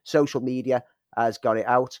it out. Social media, has got it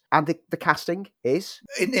out. And the casting is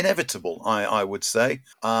Inevitable, I would say.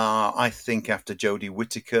 I think after Jodie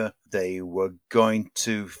Whittaker, they were going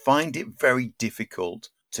to find it very difficult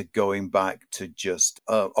to going back to just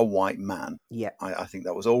a white man. yeah. I think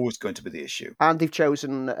that was always going to be the issue. And they've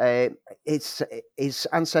chosen his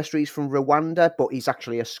ancestry is from Rwanda, but he's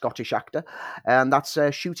actually a Scottish actor, and that's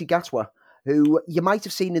Ncuti Gatwa, who you might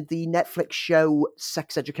have seen in the Netflix show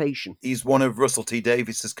Sex Education. He's one of Russell T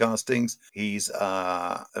Davies's castings. He's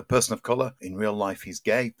a person of colour. In real life, he's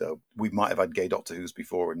gay, though we might have had gay Doctor Who's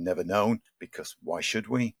before and never known, because why should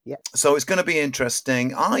we? Yeah. So it's going to be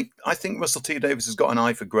interesting. I think Russell T Davies has got an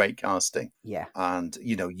eye for great casting. Yeah. And,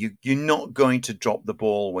 you're not going to drop the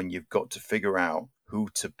ball when you've got to figure out who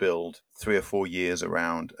to build 3 or 4 years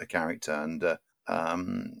around a character. And,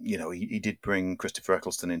 he did bring Christopher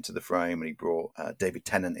Eccleston into the frame, and he brought David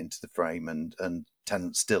Tennant into the frame, and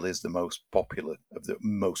Tennant still is the most popular of the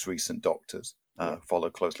most recent Doctors,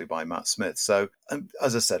 followed closely by Matt Smith. So,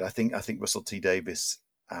 as I said, I think Russell T Davies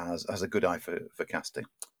has a good eye for casting.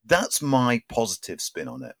 That's my positive spin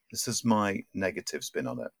on it. This is my negative spin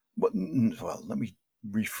on it. Well, let me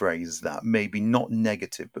rephrase that. Maybe not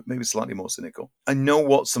negative, but maybe slightly more cynical. I know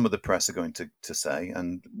what some of the press are going to say,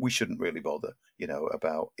 and we shouldn't really bother,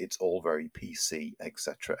 about it's all very PC,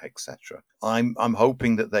 etc., etc. I'm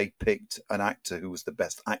hoping that they picked an actor who was the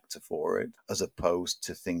best actor for it, as opposed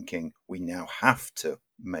to thinking we now have to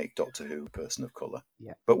make Doctor Who a person of colour.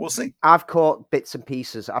 Yeah. But we'll see. I've caught bits and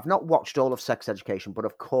pieces. I've not watched all of Sex Education, but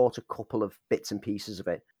I've caught a couple of bits and pieces of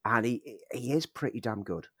it, and he is pretty damn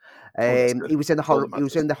good. Good. He was in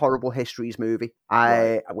the Horrible Histories movie,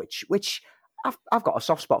 Right. which I've got a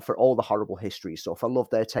soft spot for all the Horrible History stuff. I love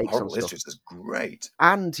their takes Horrible on stuff. Histories is great.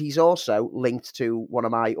 And he's also linked to one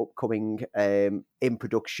of my upcoming in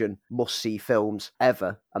production must-see films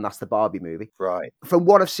ever, and that's the Barbie movie. Right. From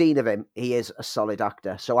what I've seen of him, he is a solid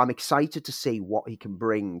actor. So I'm excited to see what he can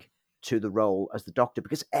bring to the role as the Doctor,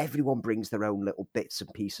 because everyone brings their own little bits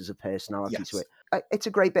and pieces of personality to it. It's a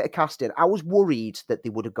great bit of casting. I was worried that they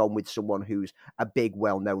would have gone with someone who's a big,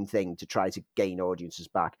 well-known thing to try to gain audiences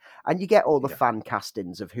back. And you get all the fan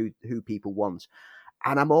castings of who people want.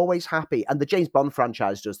 And I'm always happy, and the James Bond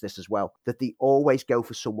franchise does this as well, that they always go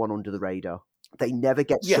for someone under the radar. They never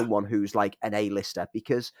get someone who's like an A-lister,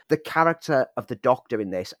 because the character of the Doctor in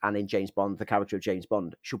this and in James Bond, the character of James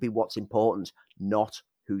Bond, should be what's important, not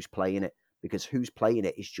who's playing it, because who's playing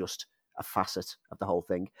it is just a facet of the whole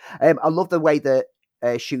thing. I love the way that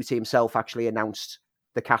Ncuti himself actually announced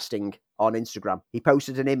the casting on Instagram. He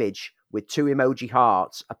posted an image with 2 emoji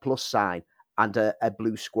hearts, a plus sign, and a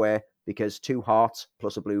blue square, because 2 hearts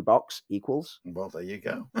plus a blue box equals. Well, there you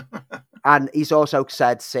go. And he's also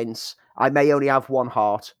said, since I may only have 1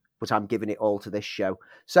 heart, but I'm giving it all to this show.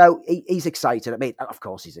 So he's excited. I mean, of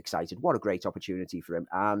course he's excited. What a great opportunity for him.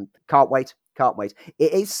 And can't wait.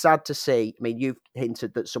 It is sad to see. I mean, you've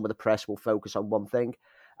hinted that some of the press will focus on one thing.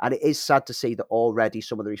 And it is sad to see that already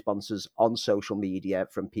some of the responses on social media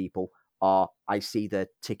from people are, I see the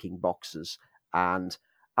ticking boxes. And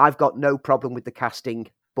I've got no problem with the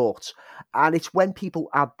casting, but, and it's when people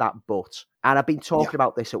add that but, and I've been talking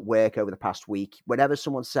about this at work over the past week, whenever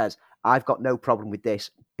someone says, I've got no problem with this,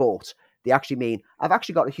 but, they actually mean, I've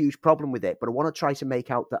actually got a huge problem with it, but I want to try to make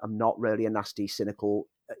out that I'm not really a nasty, cynical,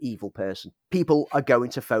 evil person. People are going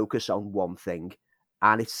to focus on one thing,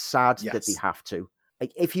 and it's sad that they have to.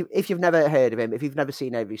 If you've never heard of him, if you've never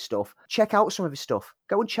seen any of his stuff, check out some of his stuff.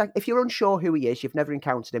 Go and check. If you're unsure who he is, you've never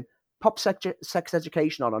encountered him, pop Sex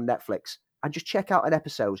Education on Netflix and just check out an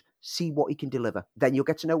episode, see what he can deliver. Then you'll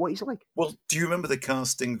get to know what he's like. Well, do you remember the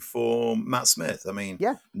casting for Matt Smith? I mean,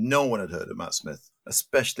 no one had heard of Matt Smith,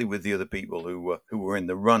 especially with the other people who were in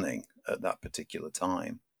the running at that particular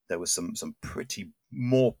time. There was some pretty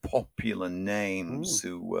more popular names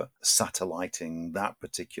who were satelliting that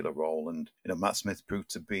particular role. And, Matt Smith proved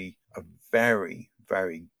to be a very,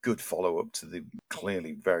 very good follow-up to the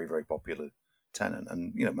clearly very, very popular Tennant.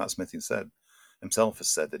 And, Matt Smith himself has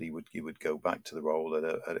said that he would go back to the role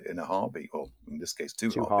in a heartbeat, or in this case, two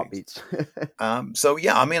heartbeats. So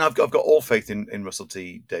yeah, I mean, I've got all faith in Russell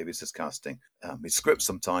T Davies's casting. His script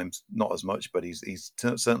sometimes not as much, but he's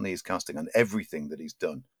certainly his casting and everything that he's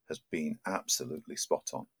done has been absolutely spot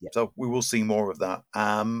on. Yep. So we will see more of that.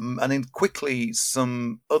 And then quickly,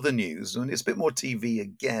 some other news, and it's a bit more TV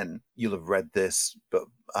again. You'll have read this, but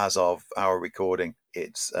as of our recording,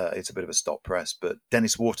 it's a bit of a stop press, but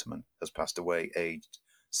Dennis Waterman has passed away, aged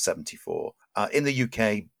 74. In the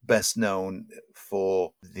UK, best known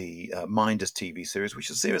for the Minders TV series, which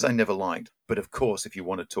is a series I never liked. But of course, if you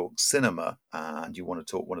want to talk cinema and you want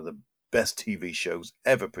to talk one of the best TV shows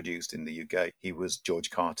ever produced in the UK. He was George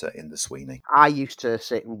Carter in The Sweeney. I used to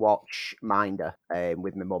sit and watch Minder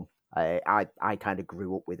with my mum. I kind of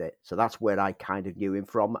grew up with it, so that's where I kind of knew him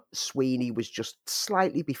from. Sweeney was just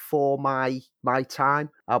slightly before my time.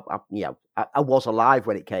 I was alive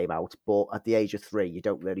when it came out, but at the age of 3, you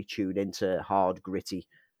don't really tune into hard, gritty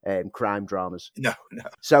crime dramas. No.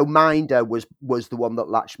 So Minder was the one that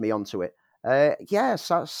latched me onto it.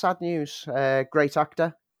 Sad news. Great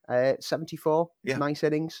actor. 74, Yeah. nice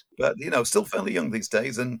innings. But, still fairly young these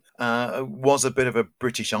days, and was a bit of a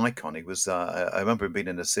British icon. He was, I remember him being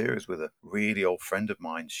in a series with a really old friend of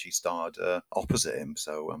mine. She starred opposite him,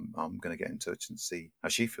 so I'm going to get in touch and see how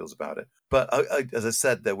she feels about it. But as I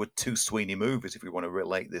said, there were 2 Sweeney movies, if we want to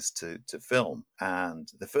relate this to film.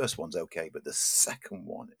 And the first one's okay, but the second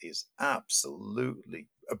one is absolutely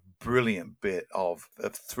a brilliant bit of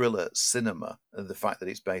thriller cinema. The fact that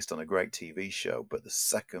it's based on a great TV show, but the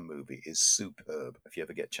second movie is superb. If you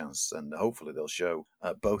ever get a chance, and hopefully they'll show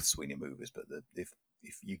both Sweeney movies, but if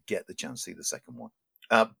you get the chance, see the second one.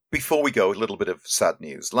 Before we go, a little bit of sad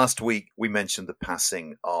news. Last week, we mentioned the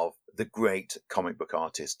passing of the great comic book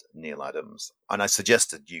artist Neil Adams, and I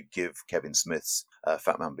suggested you give Kevin Smith's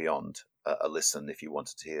Fat Man Beyond a listen if you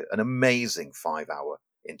wanted to hear an amazing 5-hour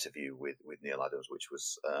interview with Neil Adams, which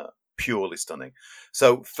was purely stunning.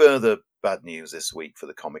 So further bad news this week for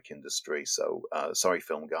the comic industry. So sorry,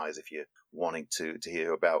 film guys, if you're wanting to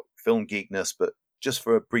hear about film geekness, but just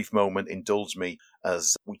for a brief moment, indulge me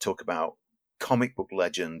as we talk about comic book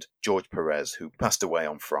legend George Perez, who passed away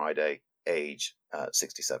on Friday, age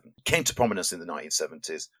 67. Came to prominence in the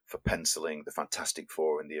 1970s for penciling the Fantastic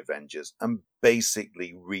Four and the Avengers, and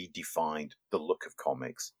basically redefined the look of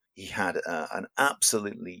comics. He had an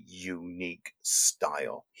absolutely unique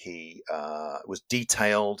style. He was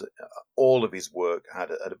detailed. All of his work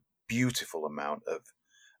had a beautiful amount of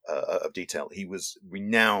detail. He was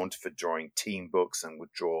renowned for drawing team books and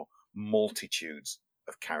would draw multitudes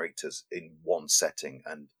of characters in one setting.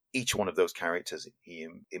 And each one of those characters, he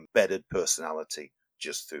embedded personality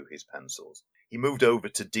just through his pencils. He moved over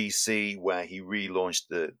to DC, where he relaunched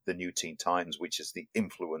the New Teen Titans, which is the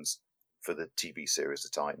influence for the TV series The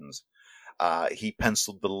Titans. He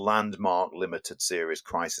penciled the landmark limited series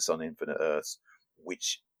Crisis on Infinite Earths,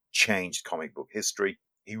 which changed comic book history.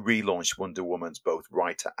 He relaunched Wonder Woman's both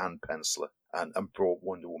writer and penciler, and brought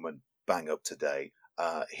Wonder Woman bang up to date.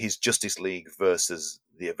 His Justice League versus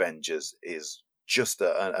the Avengers is just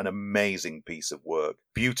an amazing piece of work,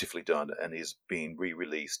 beautifully done, and is being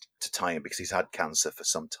re-released to tie in because he's had cancer for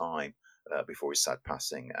some time before his sad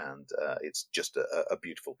passing, and it's just a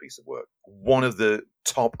beautiful piece of work. One of the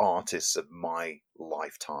top artists of my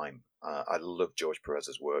lifetime. I love George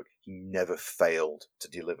Perez's work. He never failed to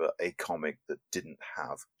deliver a comic that didn't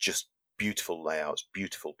have just beautiful layouts,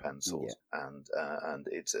 beautiful pencils, and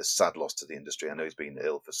it's a sad loss to the industry. I know he's been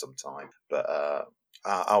ill for some time, but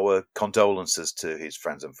our condolences to his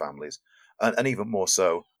friends and families, and even more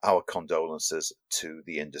so, our condolences to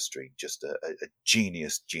the industry. Just a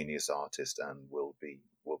genius artist, and will be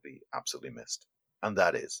absolutely missed. And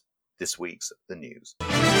that is this week's The News.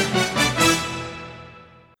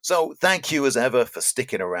 So thank you as ever for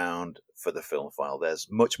sticking around for the Film File. There's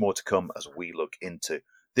much more to come as we look into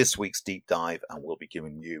this week's deep dive, and we'll be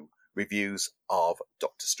giving you reviews of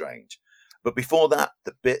Doctor Strange. But before that,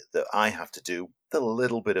 the bit that I have to do, the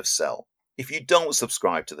little bit of sell. If you don't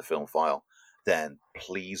subscribe to the Film File, then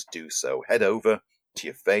please do so. Head over to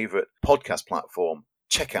your favorite podcast platform,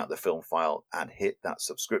 check out the Film File, and hit that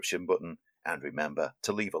subscription button. And remember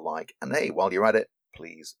to leave a like. And hey, while you're at it,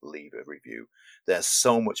 please leave a review. There's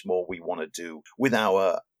so much more we want to do with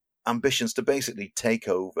our ambitions to basically take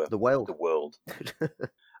over the world.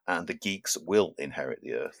 And the geeks will inherit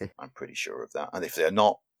the earth. I'm pretty sure of that. And if they're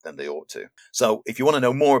not, then they ought to. So if you want to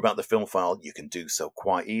know more about the Film File, you can do so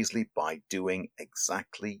quite easily by doing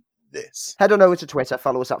exactly this. Head on over to Twitter,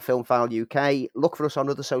 follow us at FilmFile UK, look for us on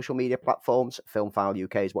other social media platforms. FilmFile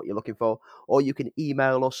UK is what you're looking for. Or you can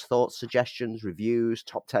email us thoughts, suggestions, reviews,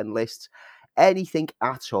 top 10 lists, anything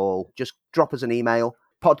at all. Just drop us an email,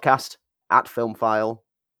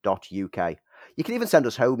 podcast@filmfile.uk. You can even send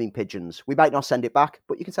us homing pigeons. We might not send it back,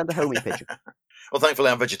 but you can send a homing pigeon. Well, thankfully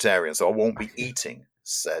I'm vegetarian, so I won't be eating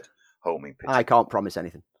said homing pigeon. I can't promise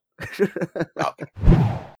anything. Okay.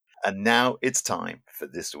 And now it's time for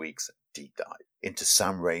this week's deep dive into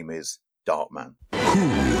Sam Raimi's Darkman.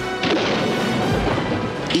 Who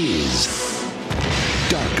is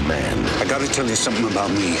Darkman? I gotta tell you something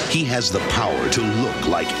about me. He has the power to look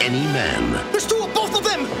like any man. There's two of both of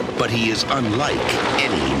them! But he is unlike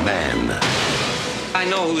any man. I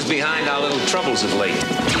know who's behind our little troubles of late.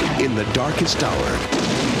 In the darkest hour,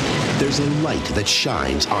 There's a light that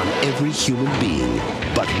shines on every human being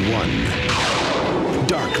but one.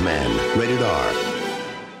 Darkman, rated R.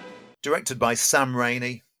 Directed by Sam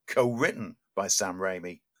Raimi, co-written by Sam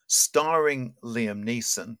Raimi, starring Liam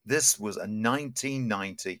Neeson. This was a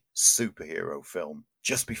 1990 superhero film,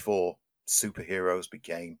 just before superheroes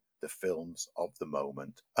became the films of the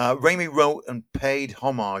moment. Raimi wrote and paid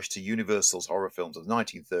homage to Universal's horror films of the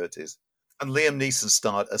 1930s, and Liam Neeson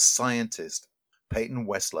starred as scientist Peyton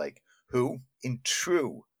Westlake, who, in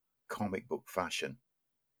true comic book fashion,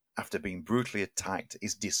 after being brutally attacked,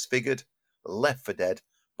 is disfigured, left for dead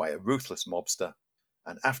by a ruthless mobster,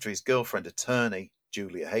 and after his girlfriend attorney,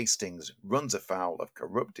 Julia Hastings, runs afoul of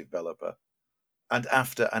corrupt developer, and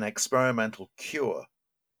after an experimental cure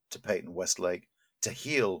to Peyton Westlake to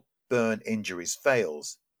heal burn injuries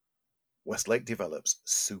fails, Westlake develops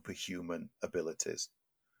superhuman abilities,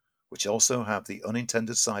 which also have the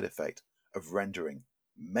unintended side effect of rendering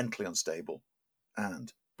mentally unstable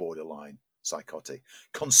and borderline psychotic.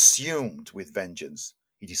 Consumed with vengeance,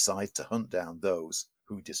 he decides to hunt down those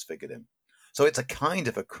who disfigured him. So it's a kind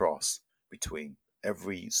of a cross between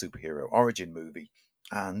every superhero origin movie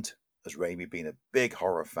and, as Raimi being a big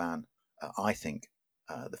horror fan, I think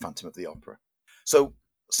The Phantom of the Opera. So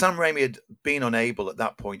Sam Raimi had been unable at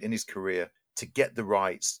that point in his career to get the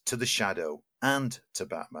rights to The Shadow and to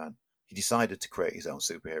Batman. He decided to create his own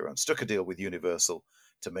superhero and struck a deal with Universal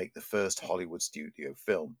to make the first Hollywood studio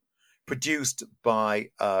film. Produced by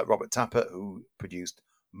Robert Tapper, who produced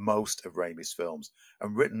most of Raimi's films,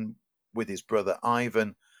 and written with his brother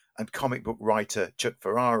Ivan and comic book writer Chuck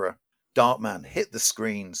Ferrara, Darkman hit the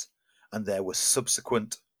screens, and there were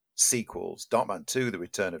subsequent sequels: Darkman 2, The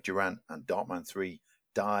Return of Durant, and Darkman 3,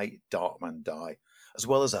 Die, Darkman Die, as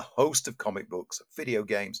well as a host of comic books, video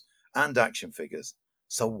games, and action figures.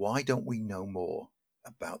 So why don't we know more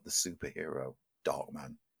about the superhero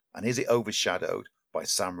Darkman? And is it overshadowed by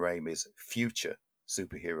Sam Raimi's future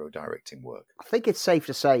superhero directing work? I think it's safe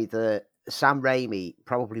to say that Sam Raimi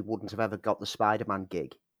probably wouldn't have ever got the Spider-Man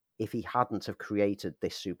gig if he hadn't have created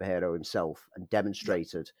this superhero himself and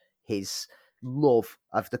demonstrated his love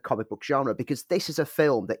of the comic book genre, because this is a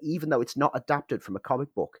film that, even though it's not adapted from a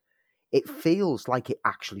comic book, it feels like it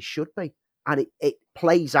actually should be. And it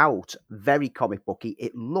plays out very comic booky.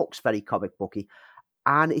 It looks very comic booky.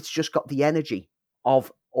 And it's just got the energy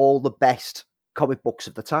of all the best comic books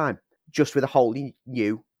of the time, just with a wholly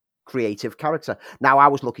new creative character. Now, I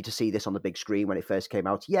was lucky to see this on the big screen when it first came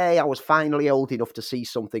out. Yay, I was finally old enough to see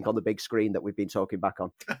something on the big screen that we've been talking back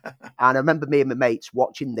on. And I remember me and my mates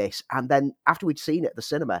watching this, and then after we'd seen it at the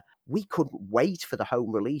cinema, we couldn't wait for the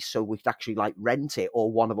home release so we could actually rent it,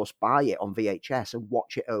 or one of us buy it on VHS and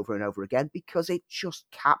watch it over and over again, because it just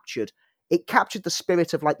captured the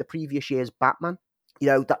spirit of the previous year's Batman. You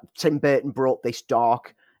know, that Tim Burton brought this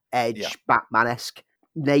dark edge, Batman-esque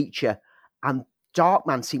nature, and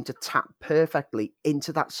Darkman seemed to tap perfectly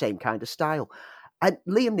into that same kind of style. And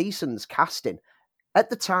Liam Neeson's casting, at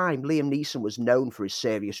the time, Liam Neeson was known for his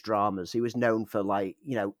serious dramas. He was known for,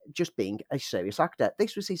 just being a serious actor.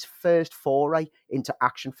 This was his first foray into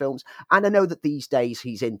action films. And I know that these days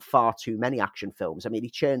he's in far too many action films. I mean, he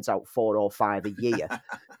churns out 4 or 5 a year,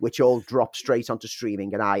 which all drop straight onto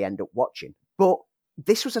streaming and I end up watching. But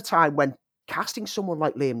this was a time when casting someone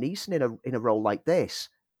like Liam Neeson in a role like this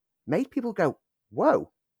made people go, whoa,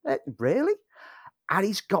 really? And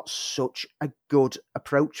he's got such a good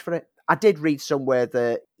approach for it. I did read somewhere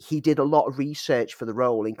that he did a lot of research for the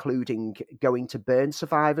role, including going to burn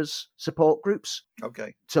survivors support groups.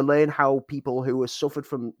 Okay. To learn how people who have suffered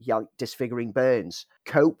from disfiguring burns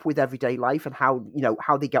cope with everyday life, and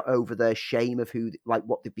how they get over their shame of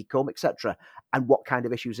what they've become, etc., and what kind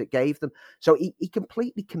of issues it gave them. So he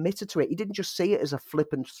completely committed to it. He didn't just see it as a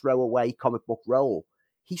flippant throwaway comic book role.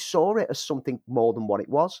 He saw it as something more than what it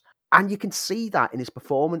was. And you can see that in his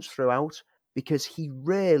performance throughout, because he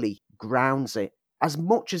really grounds it. As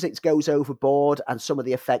much as it goes overboard and some of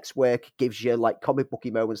the effects work gives you comic booky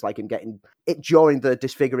moments, like him getting it during the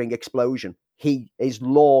disfiguring explosion. He is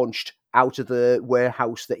launched out of the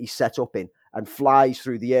warehouse that he's set up in and flies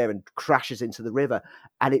through the air and crashes into the river.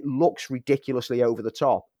 And it looks ridiculously over the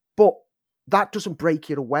top. But that doesn't break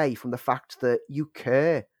you away from the fact that you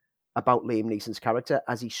care about Liam Neeson's character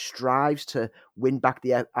as he strives to win back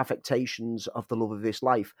the affectations of the love of his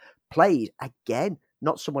life, played, again,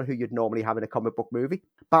 not someone who you'd normally have in a comic book movie,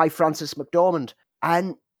 by Frances McDormand.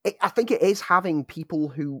 And I think it is having people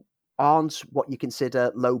who aren't what you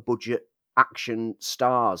consider low-budget action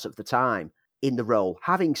stars of the time in the role,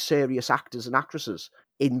 having serious actors and actresses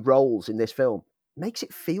in roles in this film, makes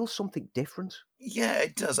it feel something different. Yeah,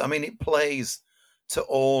 it does. I mean, it plays to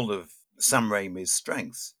all of Sam Raimi's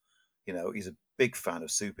strengths. He's a big fan of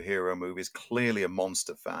superhero movies, clearly a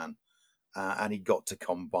monster fan. And he got to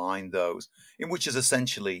combine those, in which is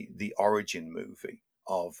essentially the origin movie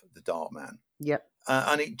of the Darkman. Yep.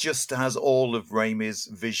 And it just has all of Raimi's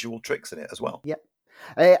visual tricks in it as well. Yep.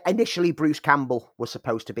 Initially, Bruce Campbell was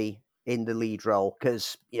supposed to be in the lead role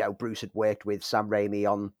because, Bruce had worked with Sam Raimi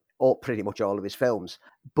on pretty much all of his films.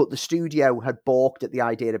 But the studio had balked at the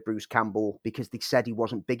idea of Bruce Campbell because they said he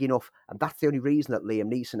wasn't big enough. And that's the only reason that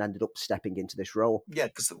Liam Neeson ended up stepping into this role. Yeah,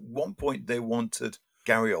 because at one point they wanted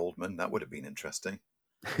Gary Oldman. That would have been interesting.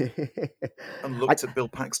 And looked at Bill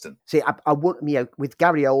Paxton. See, I would, with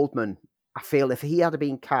Gary Oldman, I feel if he had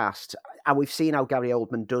been cast, and we've seen how Gary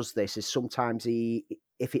Oldman does this, is sometimes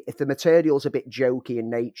if the material's a bit jokey in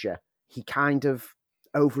nature, he kind of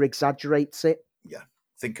over-exaggerates it. Yeah,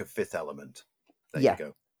 think of Fifth Element. There you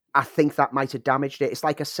go. I think that might have damaged it. It's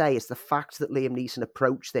like I say, it's the fact that Liam Neeson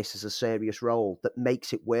approached this as a serious role that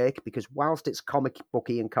makes it work, because whilst it's comic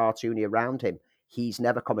booky and cartoony around him, he's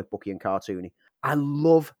never comic booky and cartoony. I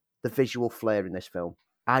love the visual flair in this film.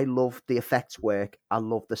 I love the effects work. I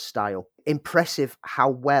love the style. Impressive how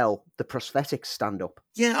well the prosthetics stand up.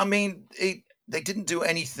 Yeah, I mean, they didn't do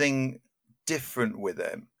anything different with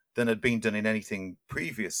him than had been done in anything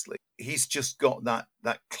previously. He's just got that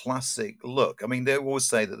classic look. I mean, they always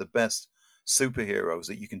say that the best superheroes,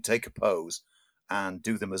 that you can take a pose and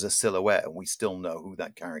do them as a silhouette, and we still know who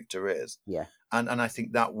that character is. Yeah. And I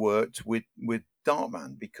think that worked with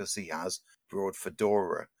Darkman, because he has broad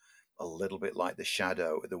fedora, a little bit like the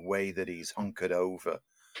Shadow. The way that he's hunkered over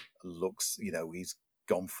looks, he's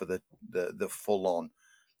gone for the full-on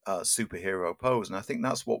superhero pose, and I think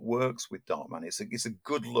that's what works with Darkman. It's a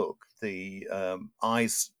good look. The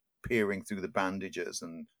eyes peering through the bandages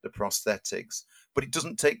and the prosthetics, but it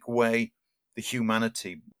doesn't take away the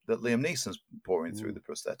humanity that Liam Neeson's pouring through the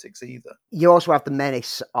prosthetics either. You also have the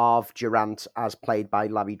menace of Durant, as played by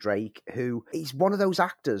Larry Drake, who is one of those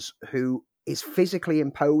actors who is physically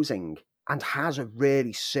imposing and has a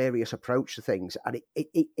really serious approach to things, and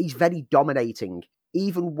he's very dominating,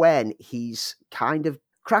 even when he's kind of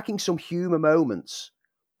cracking some humour moments,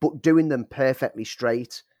 but doing them perfectly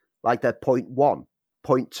straight, like they're point 1,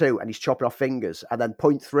 point 2, and he's chopping off fingers, and then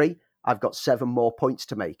point 3, I've got 7 more points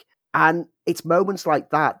to make. And it's moments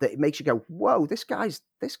like that it makes you go, whoa, this guy's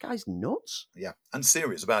nuts. Yeah, and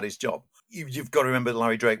serious about his job. You've got to remember that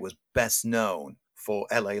Larry Drake was best known for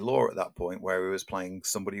LA Law at that point, where he was playing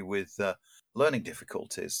somebody with learning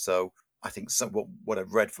difficulties. So I think what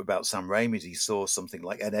I've read about Sam Raimi is he saw something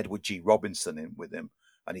like an Edward G. Robinson with him,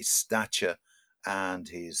 and his stature and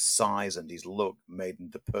his size and his look made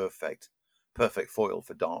him the perfect foil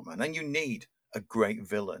for Darkman. And you need a great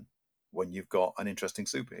villain when you've got an interesting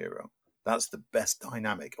superhero. That's the best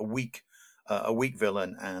dynamic. A weak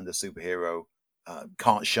villain and a superhero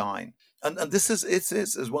can't shine. And this is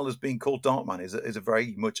as well as being called Darkman, is a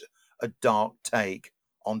very much a dark take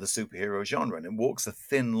on the superhero genre, and it walks a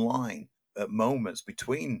thin line at moments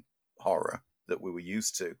between horror that we were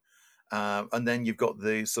used to, and then you've got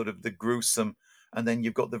the sort of the gruesome, and then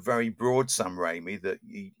you've got the very broad Sam Raimi that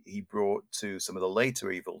he brought to some of the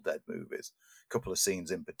later Evil Dead movies, a couple of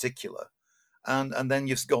scenes in particular, and then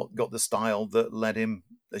you've got the style that led him,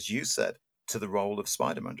 as you said, to the role of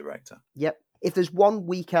Spider-Man director. Yep. If there's one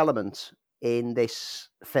weak element in this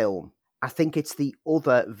film, I think it's the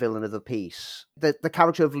other villain of the piece. The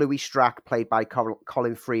character of Louis Strack, played by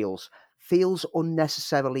Colin Friels, feels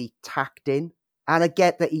unnecessarily tacked in. And I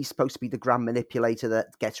get that he's supposed to be the grand manipulator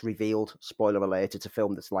that gets revealed. Spoiler alert, it's a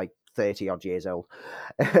film that's like 30-odd years old.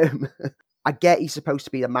 I get he's supposed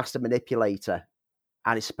to be a master manipulator,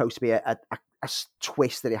 and it's supposed to be a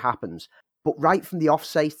twist that it happens. But right from the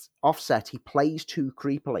offset, he plays too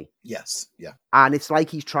creepily. Yes, yeah. And it's like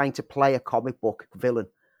he's trying to play a comic book villain.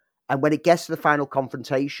 And when it gets to the final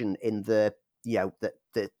confrontation in the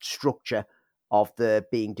structure of the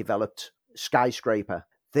being developed skyscraper,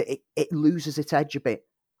 it loses its edge a bit.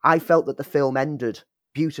 I felt that the film ended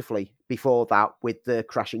beautifully before that with the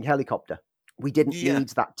crashing helicopter. We didn't need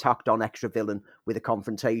that tacked on extra villain with a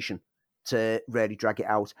confrontation to really drag it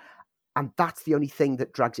out. And that's the only thing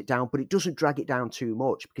that drags it down, but it doesn't drag it down too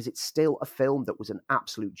much because it's still a film that was an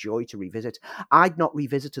absolute joy to revisit. I'd not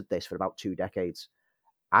revisited this for about 2 decades.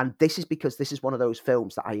 And this is because this is one of those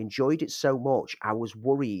films that I enjoyed it so much, I was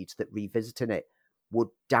worried that revisiting it would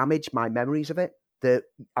damage my memories of it, that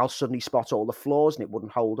I'll suddenly spot all the flaws and it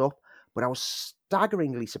wouldn't hold up. But I was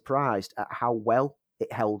staggeringly surprised at how well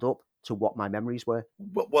it held up to what my memories were.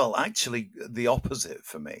 Well, actually, the opposite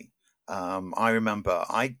for me.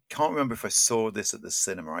 I can't remember if I saw this at the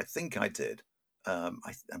cinema. I think I did. I'm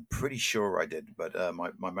pretty sure I did, but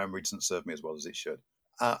my memory doesn't serve me as well as it should.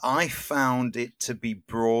 I found it to be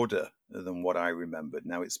broader than what I remembered.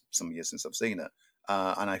 Now it's some years since I've seen it,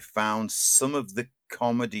 and I found some of the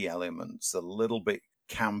comedy elements a little bit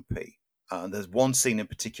campy. There's one scene in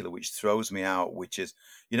particular which throws me out, which is,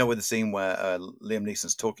 with the scene where Liam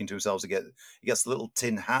Neeson's talking to himself he gets the little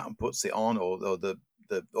tin hat and puts it on, or the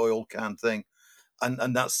oil can thing,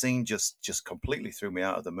 and that scene just completely threw me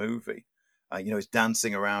out of the movie. He's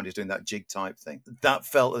dancing around, he's doing that jig type thing. That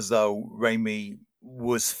felt as though Raimi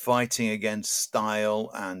was fighting against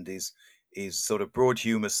style and his sort of broad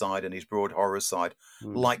humor side and his broad horror side,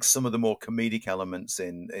 like some of the more comedic elements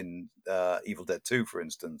in Evil Dead 2, for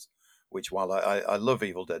instance, which while I love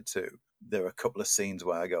Evil Dead 2, there are a couple of scenes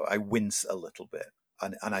where I wince a little bit.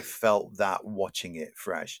 And I felt that watching it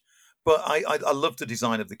fresh. But I love the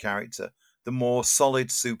design of the character. The more solid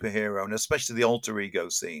superhero, and especially the alter ego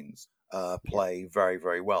scenes, play very,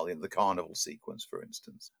 very well. The carnival sequence, for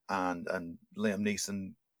instance. And Liam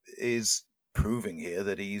Neeson is proving here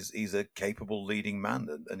that he's a capable leading man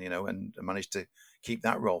and managed to keep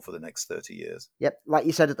that role for the next 30 years. Yep, like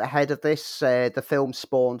you said at the head of this, the film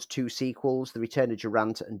spawned 2 sequels, The Return of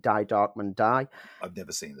Durant and Die Darkman Die. I've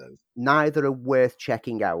never seen those. Neither are worth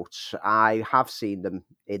checking out. I have seen them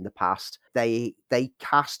in the past. They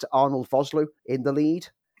cast Arnold Vosloo in the lead,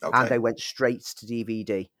 and they went straight to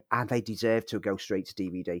DVD. And they deserve to go straight to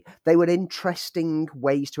DVD. They were interesting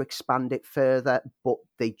ways to expand it further, but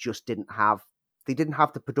they just didn't have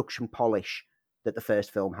the production polish that the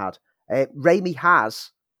first film had. Raimi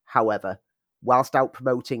has, however, whilst out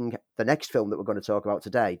promoting the next film that we're going to talk about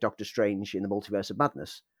today, Doctor Strange in the Multiverse of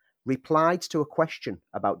Madness, replied to a question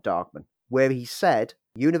about Darkman, where he said,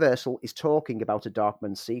 Universal is talking about a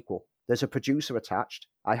Darkman sequel. There's a producer attached.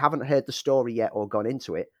 I haven't heard the story yet or gone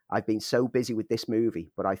into it. I've been so busy with this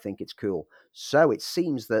movie, but I think it's cool. So it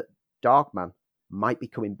seems that Darkman might be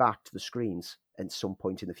coming back to the screens at some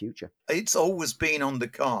point in the future. It's always been on the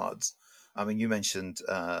cards. I mean, you mentioned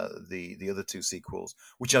the other 2 sequels,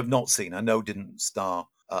 which I've not seen. I know didn't star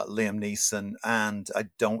Liam Neeson, and I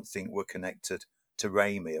don't think were connected to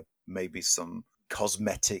Raimi. Maybe some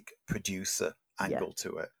cosmetic producer angle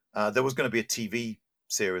to it. There was going to be a TV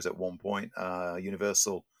series at one point.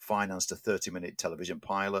 Universal financed a 30-minute television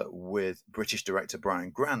pilot with British director Brian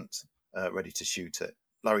Grant ready to shoot it.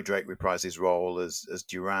 Larry Drake reprised his role as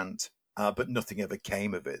Durant, but nothing ever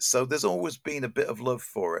came of it. So there's always been a bit of love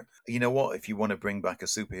for it. You know what? If you want to bring back a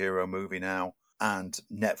superhero movie now, and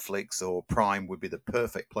Netflix or Prime would be the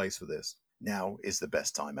perfect place for this, now is the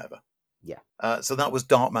best time ever. Yeah. So that was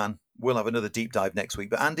Darkman. We'll have another deep dive next week.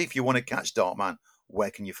 But Andy, if you want to catch Darkman, where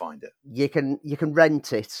can you find it? You can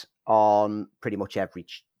rent it on pretty much every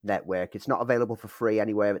network. It's not available for free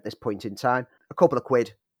anywhere at this point in time. A couple of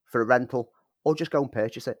quid for a rental, or just go and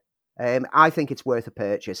purchase it. I think it's worth a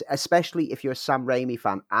purchase, especially if you're a Sam Raimi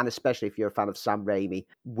fan, and especially if you're a fan of Sam Raimi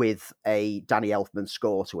with a Danny Elfman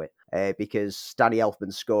score to it, because Danny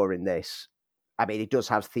Elfman's score in this, I mean, it does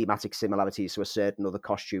have thematic similarities to a certain other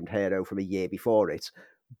costumed hero from a year before it,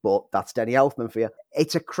 but that's Danny Elfman for you.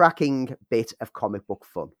 It's a cracking bit of comic book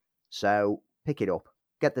fun. So pick it up,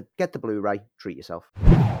 get the Blu-ray, treat yourself.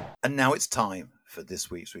 And now it's time for this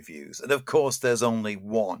week's reviews. And of course, there's only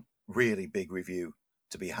one really big review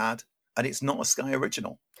to be had, and it's not a Sky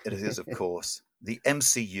original. It is, of course, the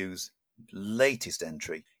MCU's latest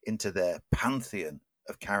entry into their pantheon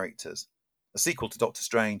of characters. A sequel to Doctor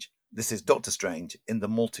Strange. This is Doctor Strange in the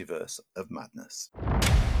Multiverse of Madness.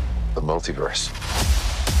 The multiverse.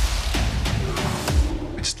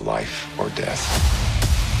 It's life or death.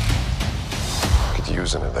 Could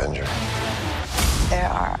use an Avenger. There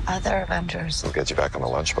are other Avengers. We'll get you back on the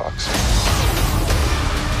lunchbox.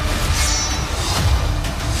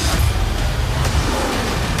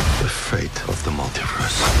 The fate of the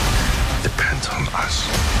multiverse depends on us.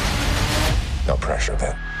 No pressure,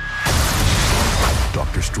 then.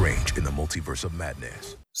 Doctor Strange in the Multiverse of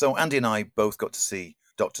Madness. So Andy and I both got to see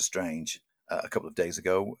Doctor Strange a couple of days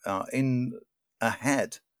ago in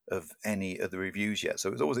ahead of any of the reviews yet. So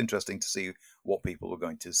it was always interesting to see what people were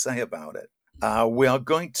going to say about it. We are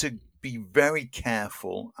going to be very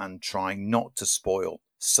careful and trying not to spoil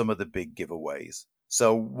some of the big giveaways.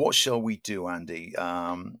 So what shall we do, Andy?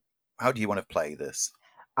 How do you want to play this?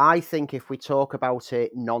 I think if we talk about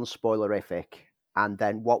it non-spoilerific, and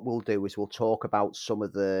then what we'll do is we'll talk about some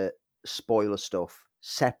of the spoiler stuff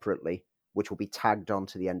separately, which will be tagged on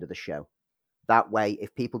to the end of the show. That way,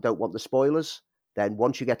 if people don't want the spoilers, then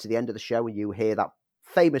once you get to the end of the show and you hear that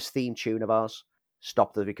famous theme tune of ours,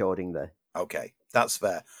 stop the recording there. Okay, that's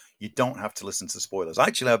fair. You don't have to listen to spoilers.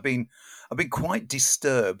 Actually, I've been quite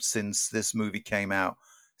disturbed since this movie came out,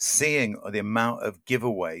 seeing the amount of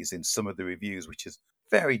giveaways in some of the reviews, which is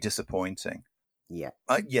very disappointing. Yeah.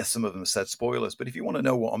 Yes, some of them said spoilers, but if you want to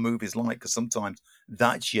know what a movie's like, because sometimes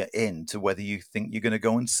that's your in to whether you think you're going to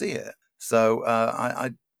go and see it. So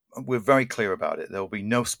we're very clear about it. There will be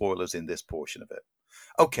no spoilers in this portion of it.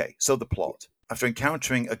 Okay, so the plot. After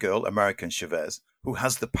encountering a girl, American Chavez, who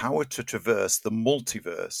has the power to traverse the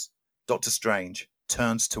multiverse, Dr. Strange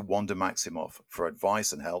turns to Wanda Maximoff for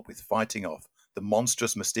advice and help with fighting off the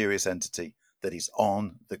monstrous, mysterious entity that is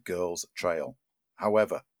on the girl's trail.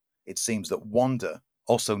 However, it seems that Wanda,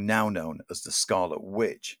 also now known as the Scarlet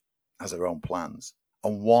Witch, has her own plans,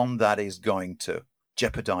 and one that is going to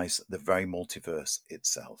jeopardize the very multiverse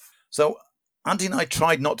itself. So Andy and I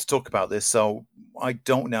tried not to talk about this, so I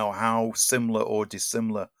don't know how similar or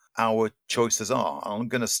dissimilar our choices are. I'm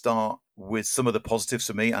going to start with some of the positives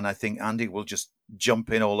for me, and I think Andy will just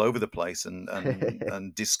jump in all over the place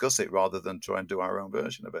and discuss it rather than try and do our own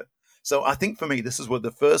version of it. So I think for me, this is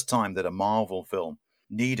the first time that a Marvel film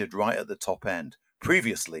needed right at the top end,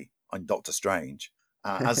 previously on Doctor Strange,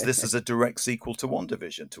 as this is a direct sequel to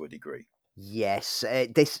WandaVision to a degree. Yes,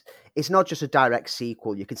 this it's not just a direct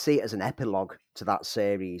sequel. You can see it as an epilogue to that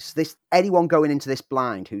series. Anyone going into this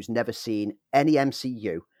blind who's never seen any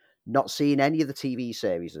MCU, not seen any of the TV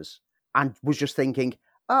series, and was just thinking,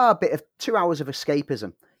 a bit of 2 hours of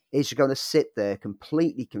escapism, is going to sit there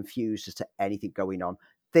completely confused as to anything going on.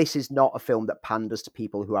 This is not a film that panders to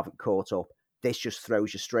people who haven't caught up. This just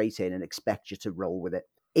throws you straight in and expects you to roll with it.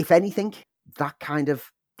 If anything, that kind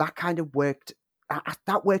of worked.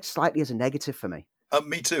 That worked slightly as a negative for me.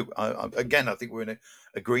 Me too. Again, I think we're in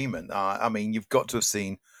agreement. I mean, you've got to have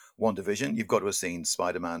seen WandaVision. You've got to have seen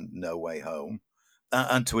Spider-Man No Way Home.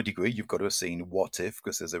 And to a degree, you've got to have seen What If,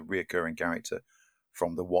 because there's a reoccurring character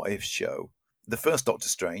from the What If show. The first Doctor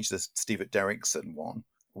Strange, the Steve Derrickson one,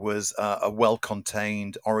 was a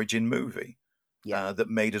well-contained origin movie that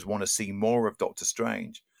made us want to see more of Doctor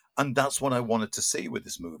Strange. And that's what I wanted to see with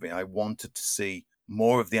this movie. I wanted to see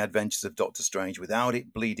more of the adventures of Doctor Strange without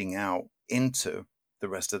it bleeding out into the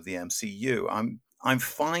rest of the MCU. I'm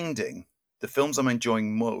finding the films I'm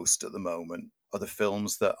enjoying most at the moment are the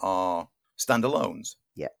films that are standalones.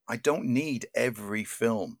 Yeah. I don't need every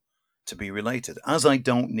film to be related, as I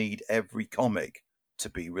don't need every comic to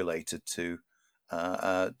be related to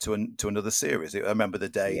another series. I remember the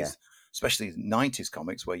days, especially 90s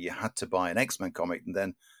comics, where you had to buy an X-Men comic and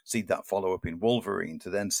then see that follow up in Wolverine, to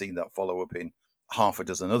then see that follow up in half a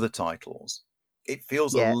dozen other titles. It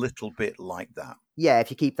feels a little bit like that. Yeah, if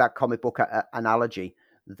you keep that comic book analogy,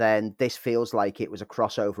 then this feels like it was a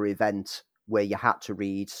crossover event where you had to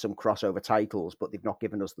read some crossover titles, but they've not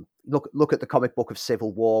given us them. Look at the comic book of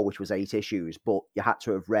Civil War, which was 8 issues, but you had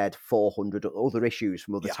to have read 400 other issues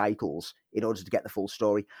from other titles in order to get the full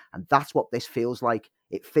story. And that's what this feels like.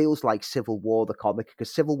 It feels like Civil War the comic,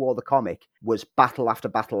 because Civil War the comic was battle after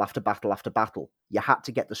battle after battle after battle. You had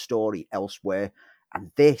to get the story elsewhere.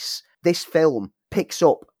 And this film picks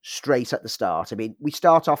up straight at the start. I mean, we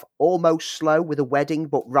start off almost slow with a wedding,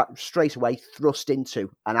 but straight away thrust into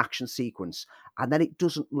an action sequence. And then it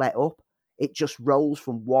doesn't let up. It just rolls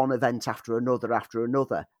from one event after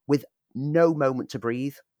another with no moment to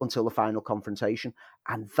breathe until the final confrontation.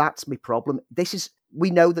 And that's my problem. We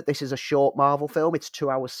know that this is a short Marvel film. It's 2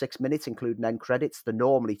 hours, 6 minutes, including end credits. They're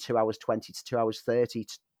normally 2 hours 20 to 2 hours 30,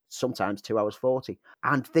 sometimes 2 hours 40.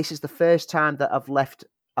 And this is the first time that I've left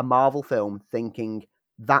a Marvel film thinking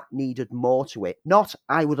that needed more to it. Not,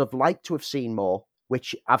 I would have liked to have seen more,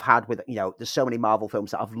 which I've had with, there's so many Marvel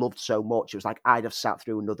films that I've loved so much. It was like, I'd have sat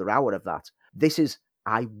through another hour of that.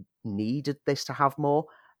 I needed this to have more.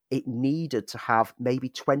 It needed to have maybe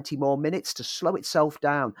 20 more minutes to slow itself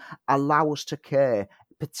down, allow us to care,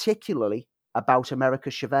 particularly about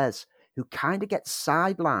America Chavez, who kind of gets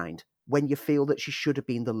sidelined when you feel that she should have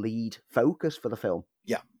been the lead focus for the film.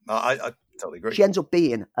 Yeah, I totally agree. She ends up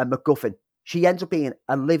being a MacGuffin. She ends up being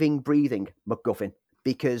a living, breathing MacGuffin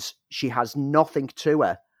because she has nothing to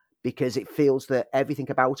her, because it feels that everything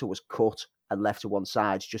about her was cut and left to one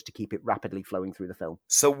side just to keep it rapidly flowing through the film.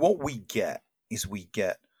 So what we get is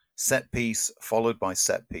set piece followed by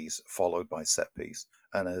set piece followed by set piece.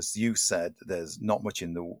 And as you said, there's not much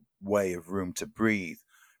in the way of room to breathe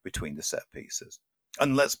between the set pieces.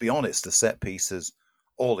 And let's be honest, the set pieces,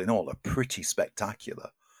 all in all, are pretty spectacular.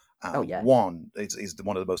 One is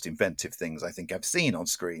one of the most inventive things I think I've seen on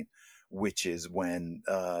screen, which is when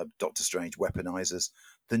Doctor Strange weaponizes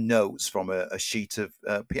the notes from a sheet of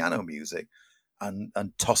piano music and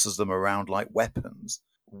tosses them around like weapons,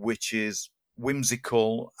 which is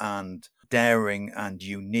whimsical and daring and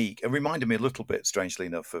unique. It reminded me a little bit, strangely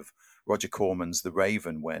enough, of Roger Corman's The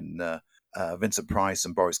Raven when Vincent Price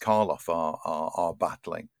and Boris Karloff are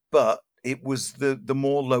battling. But It was the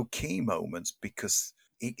more low key moments because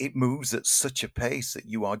it moves at such a pace that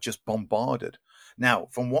you are just bombarded. Now,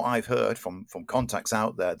 from what I've heard from contacts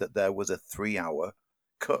out there, that there was a 3 hour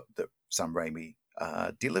cut that Sam Raimi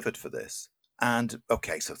delivered for this. And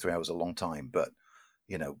okay, so 3 hours is a long time, but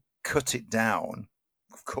cut it down,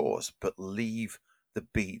 of course, but leave the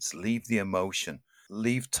beats, leave the emotion,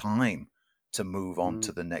 leave time to move on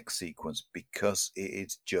to the next sequence because it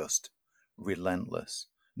is just relentless.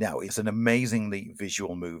 Now, it's an amazingly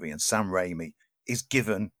visual movie, and Sam Raimi is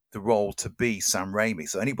given the role to be Sam Raimi.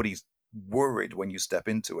 So anybody's worried when you step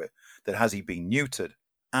into it that has he been neutered?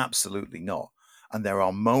 Absolutely not. And there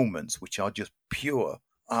are moments which are just pure.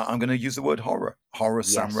 I'm going to use the word horror. Horror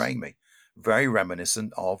Sam Yes. Raimi. Very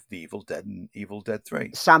reminiscent of The Evil Dead and Evil Dead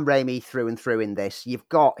 3. Sam Raimi through and through in this. You've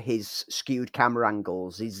got his skewed camera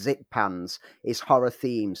angles, his zip pans, his horror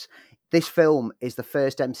themes. This film is the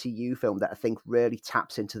first MCU film that I think really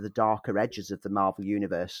taps into the darker edges of the Marvel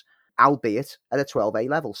Universe, albeit at a 12A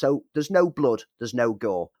level. So there's no blood, there's no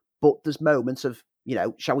gore, but there's moments of,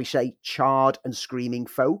 shall we say, charred and screaming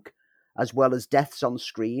folk, as well as deaths on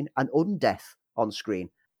screen and undeath on screen.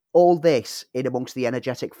 All this in amongst the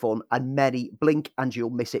energetic fun and many blink and you'll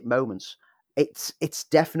miss it moments. It's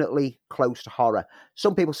definitely close to horror.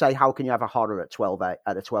 Some people say, how can you have a horror at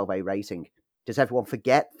a 12A rating? Does everyone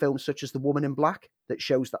forget films such as The Woman in Black that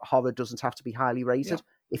shows that horror doesn't have to be highly rated? Yeah.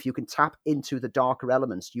 If you can tap into the darker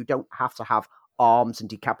elements, you don't have to have arms and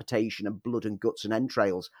decapitation and blood and guts and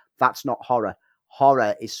entrails. That's not horror.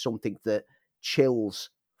 Horror is something that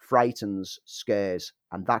chills, frightens, scares,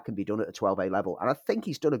 and that can be done at a 12A level. And I think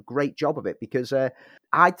he's done a great job of it because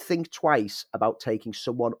I'd think twice about taking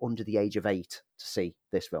someone under the age of 8 to see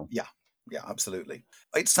this film. Yeah, absolutely.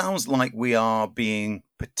 It sounds like we are being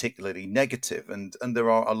particularly negative, and there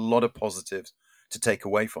are a lot of positives to take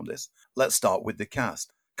away from this. Let's start with the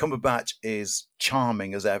cast. Cumberbatch is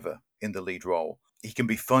charming as ever in the lead role. He can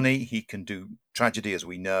be funny, he can do tragedy, as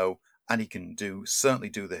we know, and he can certainly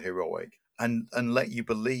do the heroic and let you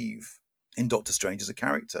believe in Doctor Strange as a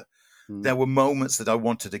character. There were moments that I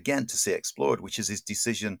wanted again to see explored, which is his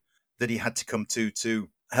decision that he had to come to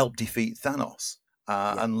help defeat Thanos.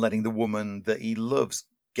 And letting the woman that he loves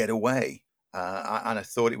get away. And I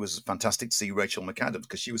thought it was fantastic to see Rachel McAdams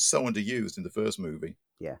because she was so underused in the first movie.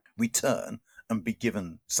 Yeah. Return and be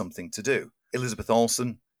given something to do. Elizabeth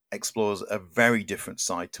Olsen explores a very different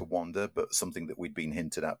side to Wanda, but something that we'd been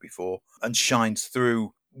hinted at before, and shines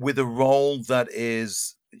through with a role that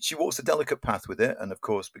is, she walks a delicate path with it. And of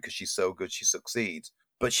course, because she's so good, she succeeds.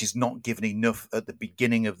 But she's not given enough at the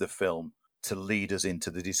beginning of the film to lead us into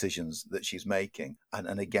the decisions that she's making.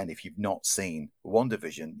 And again, if you've not seen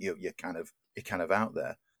WandaVision, you're kind of out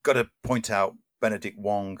there. Got to point out, Benedict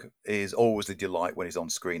Wong is always a delight when he's on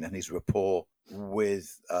screen, and his rapport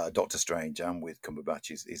with Doctor Strange and with Cumberbatch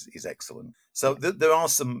is excellent. So there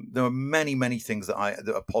are many things that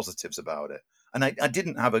are positives about it, and I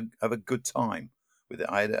didn't have a good time with it.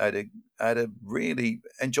 I had a really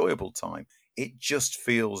enjoyable time. It just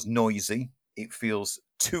feels noisy. It feels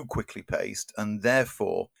too quickly paced, and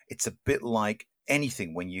therefore it's a bit like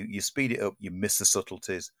anything. When you speed it up, you miss the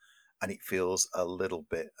subtleties, and it feels a little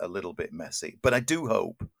bit messy. But I do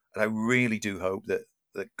hope, and I really do hope that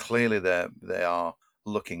clearly they are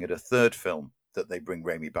looking at a third film that they bring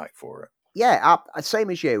Raimi back for it. Yeah,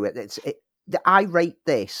 same as you. I rate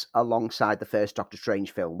this alongside the first Doctor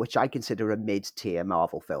Strange film, which I consider a mid-tier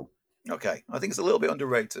Marvel film. Okay, I think it's a little bit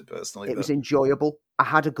underrated, personally. It was enjoyable. I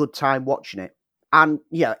had a good time watching it. And,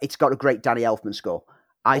 it's got a great Danny Elfman score.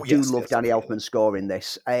 I do love Danny Elfman's score in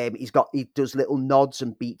this. He does little nods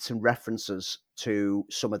and beats and references to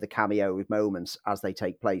some of the cameo moments as they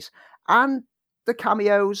take place. And the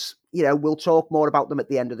cameos, we'll talk more about them at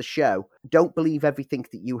the end of the show. Don't believe everything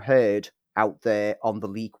that you heard out there on the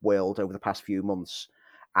leak world over the past few months.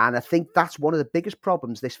 And I think that's one of the biggest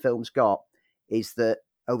problems this film's got, is that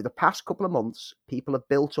over the past couple of months, people have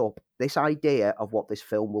built up this idea of what this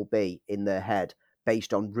film will be in their head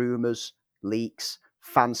based on rumours, leaks,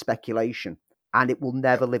 fan speculation, and it will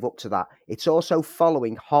never live up to that. It's also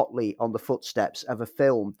following hotly on the footsteps of a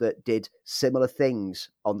film that did similar things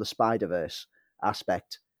on the Spider-Verse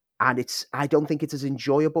aspect, and I don't think it's as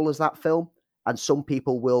enjoyable as that film, and some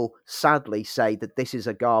people will sadly say that this is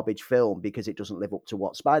a garbage film because it doesn't live up to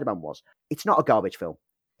what Spider-Man was. It's not a garbage film.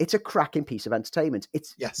 It's a cracking piece of entertainment.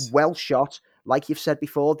 It's well shot. Like you've said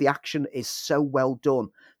before, the action is so well done.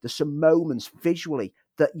 There's some moments visually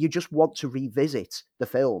that you just want to revisit the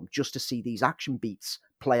film just to see these action beats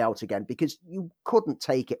play out again, because you couldn't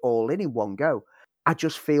take it all in one go. I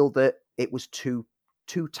just feel that it was too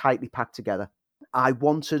tightly packed together. I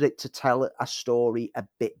wanted it to tell a story a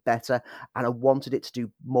bit better, and I wanted it to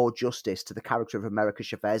do more justice to the character of America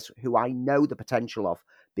Chavez, who I know the potential of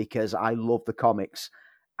because I love the comics,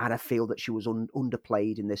 and I feel that she was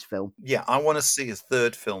underplayed in this film. Yeah, I want to see a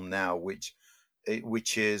third film now, which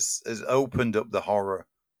has opened up the horror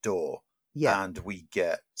door, Yeah. and we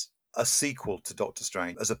get a sequel to Doctor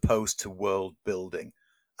Strange as opposed to world building,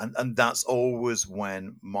 and that's always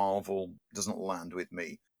when Marvel doesn't land with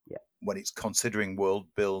me. Yeah. When it's considering world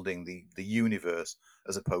building the universe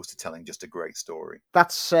as opposed to telling just a great story.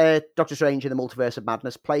 That's Doctor Strange in the Multiverse of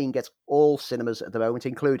Madness, playing at all cinemas at the moment,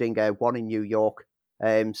 including one in New York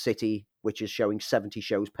City, which is showing 70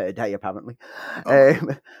 shows per day, apparently.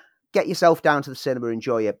 Get yourself down to the cinema,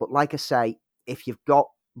 enjoy it. But like I say, if you've got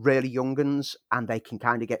really young uns and they can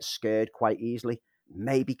kind of get scared quite easily,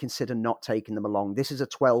 maybe consider not taking them along. This is a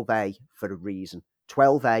 12A for a reason.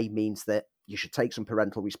 12A means that you should take some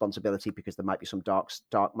parental responsibility because there might be some dark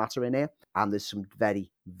matter in here, and there's some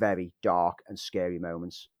very, very dark and scary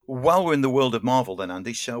moments. While we're in the world of Marvel then,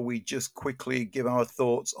 Andy, shall we just quickly give our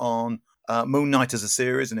thoughts on Moon Knight as a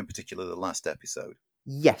series, and in particular the last episode?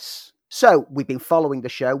 Yes. So we've been following the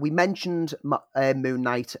show. We mentioned Moon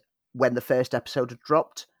Knight when the first episode had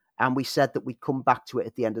dropped, and we said that we'd come back to it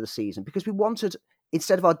at the end of the season because we wanted,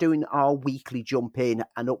 instead of doing our weekly jump in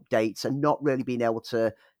and updates and not really being able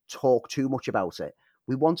to talk too much about it,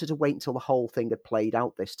 we wanted to wait until the whole thing had played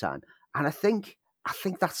out this time. And I think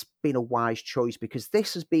that's been a wise choice because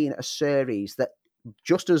this has been a series that,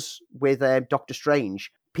 just as with Doctor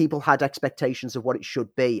Strange, people had expectations of what it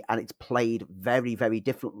should be, and it's played very, very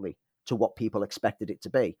differently to what people expected it to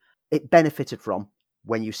be. It benefited from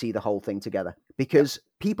when you see the whole thing together because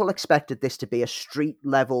people expected this to be a street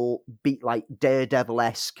level, beat like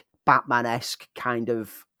Daredevil-esque, Batman-esque kind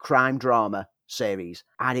of crime drama series,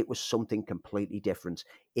 and it was something completely different.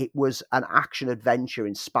 It was an action adventure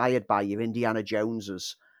inspired by your Indiana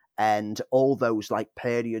Joneses and all those like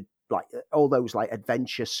period, like all those like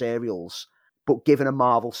adventure serials, but given a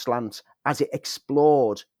Marvel slant as it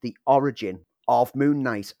explored the origin of Moon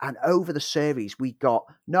Knight. And over the series, we got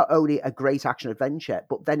not only a great action adventure,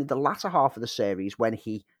 but then in the latter half of the series, when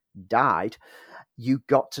he died, you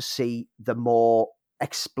got to see the more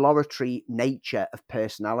exploratory nature of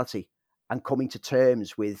personality and coming to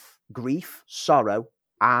terms with grief, sorrow,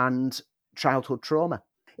 and childhood trauma.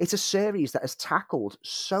 It's a series that has tackled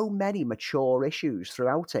so many mature issues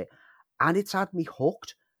throughout it, and it's had me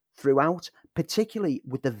hooked throughout, particularly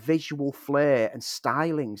with the visual flair and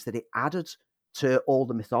stylings that it added to all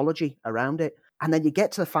the mythology around it. And then you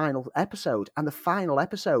get to the final episode, and the final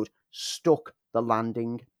episode stuck the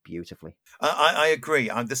landing beautifully. I agree.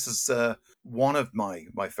 This is one of my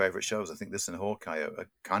favourite shows. I think this and Hawkeye are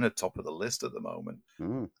kind of top of the list at the moment.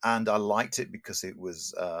 And I liked it because it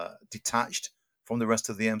was detached from the rest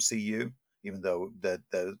of the MCU, even though there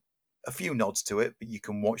are a few nods to it, but you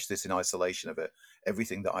can watch this in isolation of it.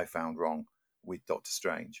 Everything that I found wrong with Doctor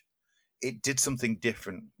Strange. It did something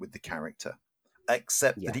different with the character,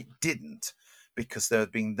 except that it didn't, because there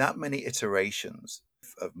have been that many iterations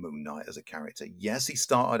of Moon Knight as a character. Yes, he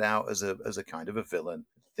started out as a kind of a villain.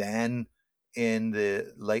 Then in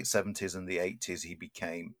the late 70s and the 80s, he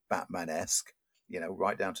became Batman-esque,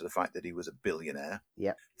 right down to the fact that he was a billionaire.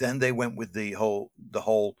 Yeah. Then they went with the whole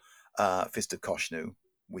Fist of Koshnu,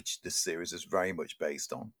 which this series is very much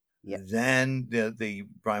based on. Yep. Then the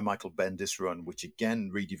Brian Michael Bendis run, which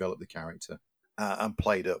again redeveloped the character and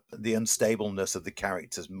played up the unstableness of the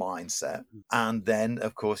character's mindset. And then,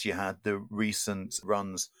 of course, you had the recent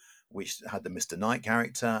runs, which had the Mr. Knight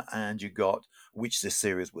character, and you got, which this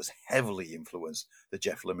series was heavily influenced, the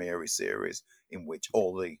Jeff Lemire series, in which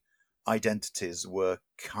all the identities were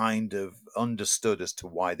kind of understood as to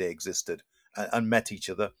why they existed and met each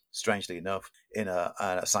other, strangely enough, in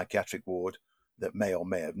a psychiatric ward that may or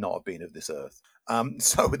may have not have been of this earth.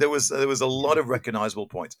 So there was a lot of recognizable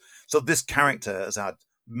points. So this character has had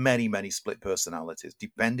many, many split personalities,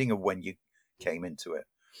 depending on when you came into it.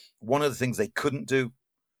 One of the things they couldn't do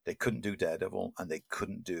Daredevil, and they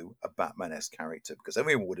couldn't do a Batman-esque character, because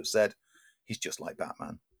everyone would have said, he's just like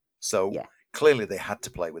Batman. So clearly they had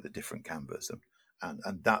to play with a different canvas,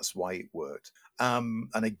 and that's why it worked. And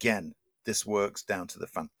again, this works down to the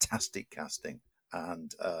fantastic casting,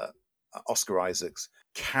 and Oscar Isaacs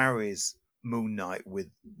carries Moon Knight with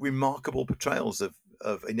remarkable portrayals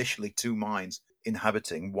of initially two minds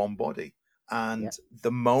inhabiting one body. And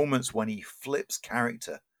the moments when he flips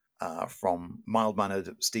character from mild-mannered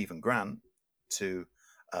Stephen Grant to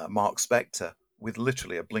Mark Spector with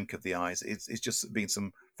literally a blink of the eyes, it's just been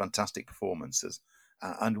some fantastic performances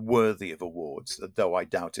and worthy of awards, though I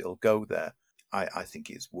doubt it'll go there. I think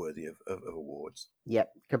it's worthy of awards. Yep,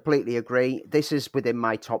 completely agree. This is within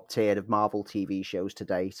my top tier of Marvel TV shows to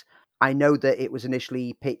date. I know that it was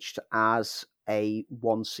initially pitched as a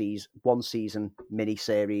one season mini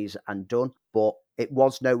series and done, but it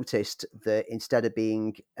was noticed that instead of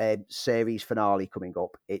being a series finale coming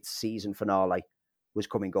up, its season finale was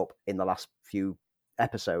coming up in the last few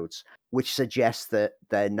episodes, which suggests that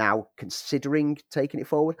they're now considering taking it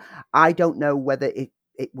forward. I don't know whether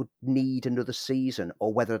it would need another season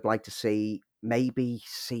or whether I'd like to see Moon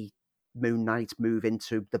Knight move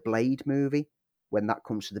into the Blade movie when that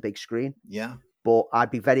comes to the big screen. Yeah. But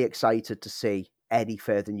I'd be very excited to see any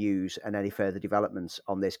further news and any further developments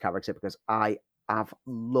on this character because I have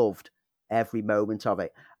loved every moment of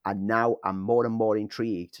it. And now I'm more and more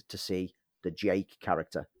intrigued to see the Jake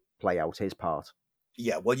character play out his part.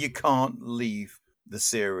 Yeah, well, you can't leave the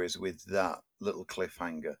series with that little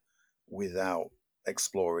cliffhanger without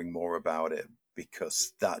exploring more about it,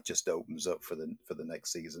 because that just opens up for the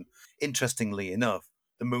next season. Interestingly enough,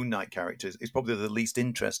 the Moon Knight character is probably the least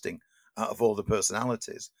interesting out of all the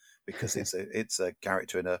personalities, because it's a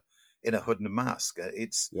character in a hood and a mask.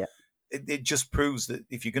 It just proves that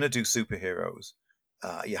if you're going to do superheroes,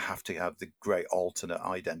 you have to have the great alternate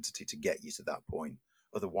identity to get you to that point.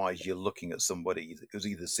 Otherwise, you're looking at somebody who's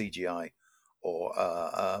either CGI or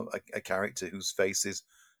a character whose face is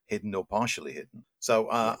hidden or partially hidden. So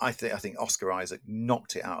I think Oscar Isaac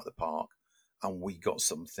knocked it out of the park, and we got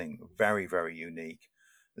something very, very unique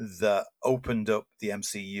that opened up the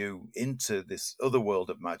MCU into this other world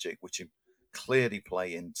of magic, which clearly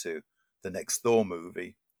play into the next Thor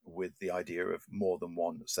movie with the idea of more than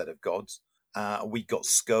one set of gods. We got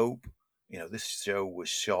scope. This show was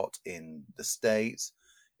shot in the States,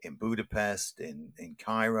 in Budapest, in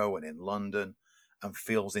Cairo, and in London, and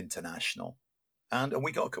feels international. And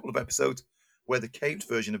we got a couple of episodes where the caved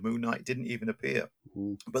version of Moon Knight didn't even appear.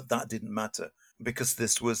 Mm-hmm. But that didn't matter, because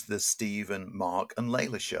this was the Stephen, Mark, and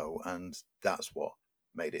Layla show, and that's what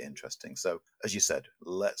made it interesting. So, as you said,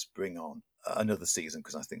 let's bring on another season,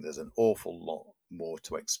 because I think there's an awful lot more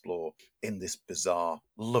to explore in this bizarre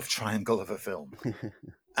love triangle of a film.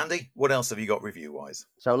 Andy, what else have you got review-wise?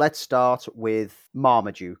 So let's start with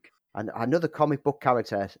Marmaduke, another comic book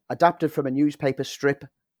character adapted from a newspaper strip,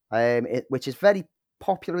 which is very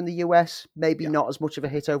popular in the US, maybe not as much of a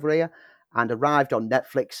hit over here, and arrived on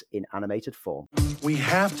Netflix in animated form. We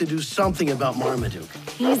have to do something about Marmaduke.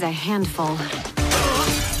 He's a handful.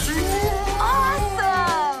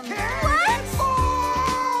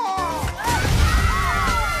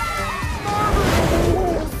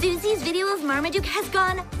 Marmaduke has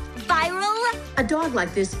gone viral. A dog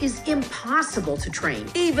like this is impossible to train,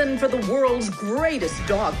 even for the world's greatest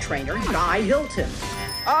dog trainer, Guy Hilton.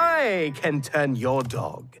 I can turn your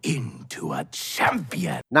dog into a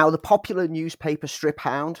champion. Now, the popular newspaper strip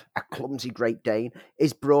hound, a clumsy Great Dane,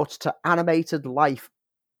 is brought to animated life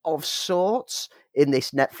of sorts in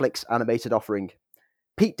this Netflix animated offering.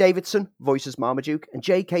 Pete Davidson voices Marmaduke, and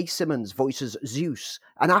J.K. Simmons voices Zeus,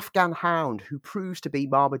 an Afghan hound who proves to be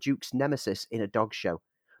Marmaduke's nemesis in a dog show.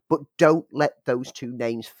 But don't let those two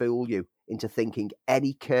names fool you into thinking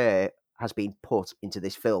any care has been put into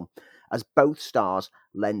this film, as both stars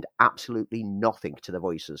lend absolutely nothing to the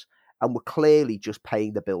voices, and were clearly just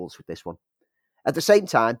paying the bills with this one. At the same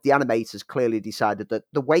time, the animators clearly decided that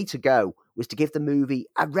the way to go was to give the movie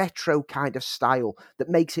a retro kind of style that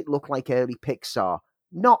makes it look like early Pixar.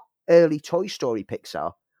 Not early Toy Story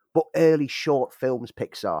Pixar, but early short films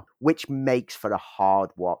Pixar, which makes for a hard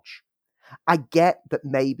watch. I get that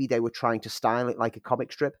maybe they were trying to style it like a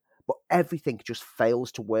comic strip, but everything just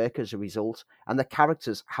fails to work as a result, and the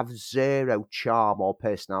characters have zero charm or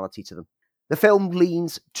personality to them. The film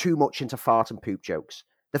leans too much into fart and poop jokes.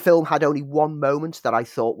 The film had only one moment that I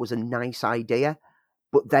thought was a nice idea,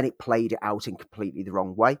 but then it played it out in completely the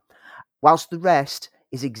wrong way, whilst the rest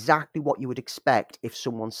is exactly what you would expect if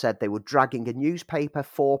someone said they were dragging a newspaper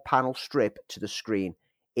 4-panel strip to the screen.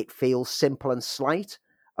 It feels simple and slight,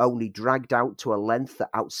 only dragged out to a length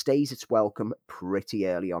that outstays its welcome pretty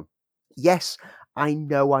early on. Yes, I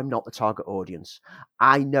know I'm not the target audience.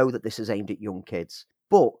 I know that this is aimed at young kids,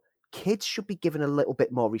 but kids should be given a little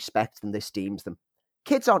bit more respect than this deems them.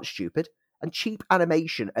 Kids aren't stupid, and cheap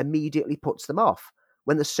animation immediately puts them off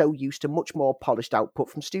when they're so used to much more polished output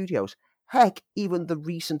from studios. Heck, even the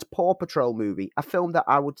recent Paw Patrol movie, a film that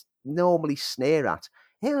I would normally sneer at,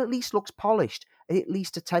 it at least looks polished, it at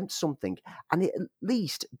least attempts something, and it at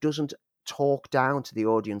least doesn't talk down to the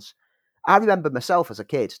audience. I remember myself as a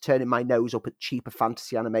kid turning my nose up at cheaper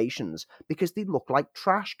fantasy animations because they look like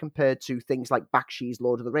trash compared to things like Bakshi's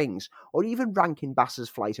Lord of the Rings, or even Rankin Bass's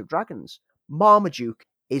Flight of Dragons. Marmaduke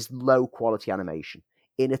is low quality animation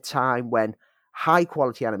in a time when high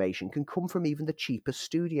quality animation can come from even the cheapest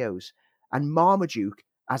studios. And Marmaduke,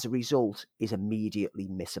 as a result, is immediately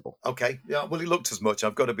missable. Okay, yeah, well, it looked as much.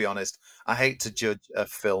 I've got to be honest. I hate to judge a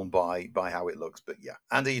film by how it looks, but yeah.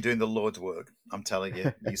 Andy, you're doing the Lord's work. I'm telling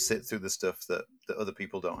you, you sit through the stuff that other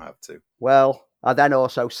people don't have to. Well, I then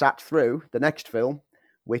also sat through the next film,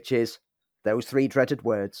 which is those three dreaded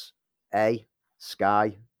words, A,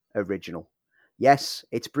 Sky, Original. Yes,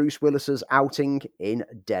 it's Bruce Willis's outing in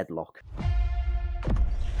Deadlock.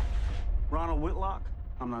 Ronald Whitlock?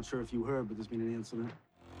 I'm not sure if you heard, but there's been an incident.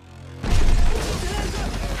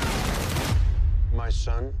 My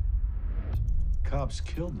son? Cops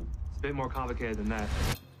killed him. It's a bit more complicated than that.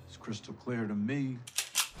 It's crystal clear to me.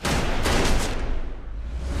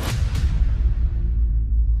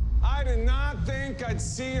 I did not think I'd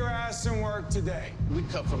see your ass in work today. We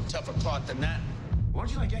come from tougher cloth than that.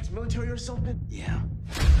 Weren't you like ex-military or something? Yeah.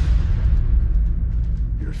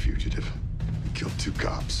 You're a fugitive. You killed 2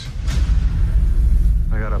 cops.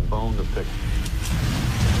 I got a bone to pick.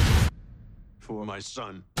 For my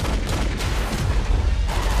son.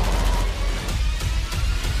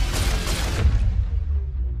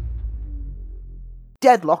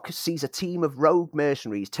 Deadlock sees a team of rogue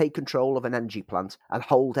mercenaries take control of an energy plant and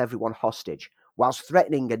hold everyone hostage, whilst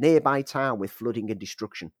threatening a nearby town with flooding and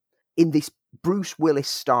destruction. In this Bruce Willis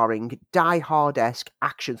starring Die Hard-esque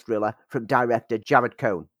action thriller from director Jared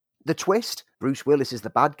Cohn. The twist? Bruce Willis is the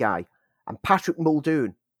bad guy, and Patrick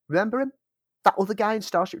Muldoon, remember him? That other guy in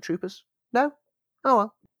Starship Troopers? No? Oh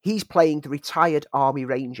well. He's playing the retired Army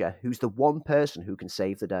Ranger who's the one person who can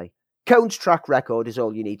save the day. Cohn's track record is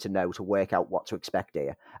all you need to know to work out what to expect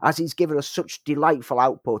here, as he's given us such delightful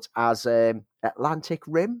output as Atlantic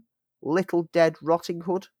Rim, Little Dead Rotting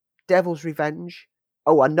Hood, Devil's Revenge.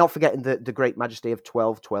 Oh, and not forgetting the great majesty of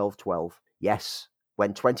 12-12-12. Yes,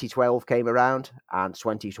 when 2012 came around and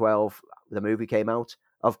 2012 the movie came out,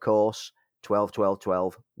 of course,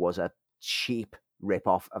 12-12-12 was a cheap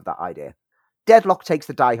rip-off of that idea. Deadlock takes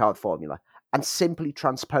the Die Hard formula and simply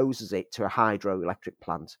transposes it to a hydroelectric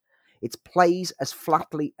plant. It plays as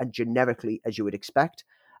flatly and generically as you would expect,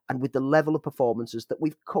 and with the level of performances that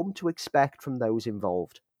we've come to expect from those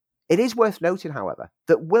involved. It is worth noting, however,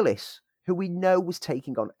 that Willis, who we know was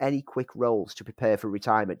taking on any quick roles to prepare for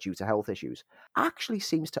retirement due to health issues, actually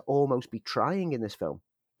seems to almost be trying in this film.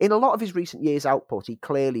 In a lot of his recent years' output, he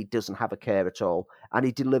clearly doesn't have a care at all, and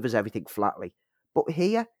he delivers everything flatly. But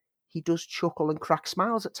here, he does chuckle and crack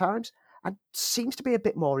smiles at times, and seems to be a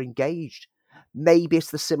bit more engaged. Maybe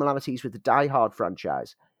it's the similarities with the Die Hard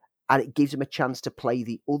franchise, and it gives him a chance to play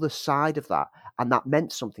the other side of that, and that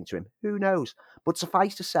meant something to him. Who knows? But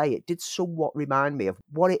suffice to say, it did somewhat remind me of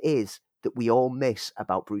what it is that we all miss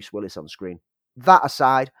about Bruce Willis on screen. That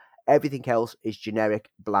aside, everything else is generic,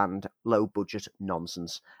 bland, low-budget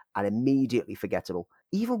nonsense, and immediately forgettable,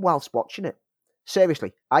 even whilst watching it.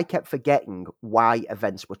 Seriously, I kept forgetting why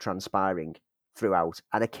events were transpiring throughout,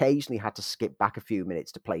 and occasionally had to skip back a few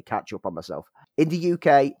minutes to play catch-up on myself. In the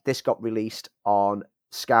UK, this got released on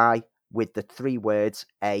Sky with the 3 words,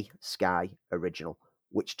 A, Sky, Original,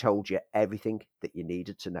 which told you everything that you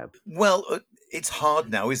needed to know. Well, it's hard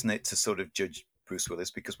now, isn't it, to sort of judge Bruce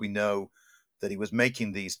Willis, because we know that he was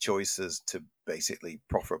making these choices to basically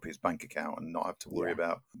proffer up his bank account and not have to worry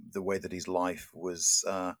about the way that his life was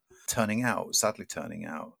sadly turning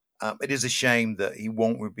out. It is a shame that he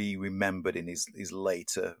won't be remembered in his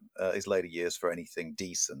later years for anything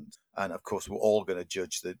decent. And of course, we're all going to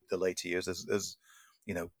judge the later years as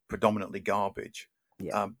predominantly garbage.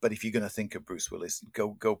 Yeah. But if you're going to think of Bruce Willis,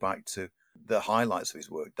 go back to the highlights of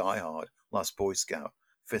his work: Die Hard, Last Boy Scout,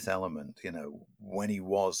 Fifth Element. When he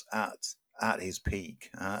was at his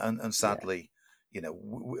peak, and sadly,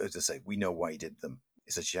 as I say, we know why he did them.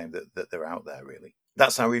 It's a shame that they're out there. Really,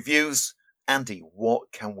 that's our reviews. Andy,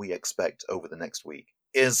 what can we expect over the next week?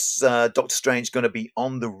 Is Doctor Strange going to be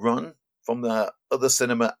on the run from the other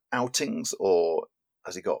cinema outings, or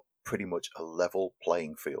has he got pretty much a level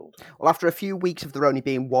playing field? Well, after a few weeks of there only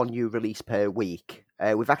being one new release per week,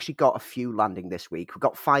 we've actually got a few landing this week. We've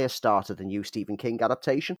got Firestarter, the new Stephen King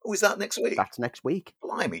adaptation. Oh, is that next week? That's next week.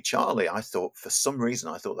 Blimey, Charlie! For some reason,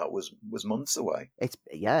 I thought that was months away.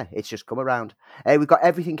 It's just come around. We've got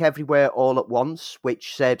Everything Everywhere All at Once,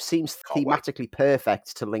 which seems thematically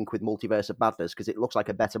perfect to link with Multiverse of Madness, because it looks like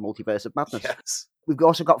a better Multiverse of Madness. Yes. We've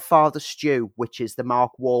also got Father Stew, which is the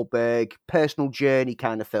Mark Wahlberg personal journey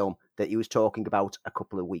kind of film that he was talking about a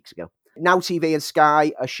couple of weeks ago. Now TV and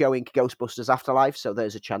Sky are showing Ghostbusters Afterlife, so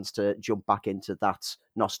there's a chance to jump back into that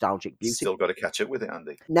nostalgic beauty. Still got to catch up with it,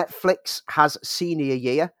 Andy. Netflix has Senior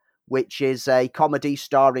Year, which is a comedy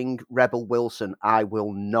starring Rebel Wilson. I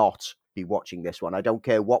will not be watching this one. I don't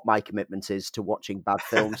care what my commitment is to watching bad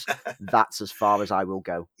films. That's as far as I will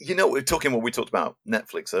go. You know, we're talking what we talked about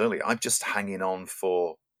Netflix earlier. I'm just hanging on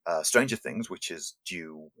for Stranger Things, which is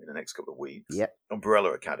due in the next couple of weeks. Yep.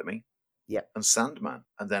 Umbrella Academy. Yep. And Sandman.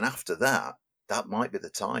 And then after that, that might be the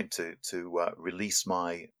time to release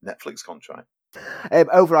my Netflix contract.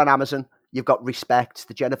 Over on Amazon, you've got Respect,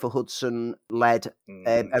 the Jennifer Hudson-led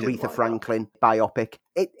Aretha like Franklin biopic.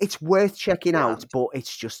 It's worth checking out, but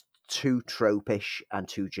it's just too tropish and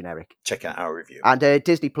too generic. Check out our review. And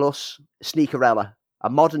Disney Plus, Sneakerella, a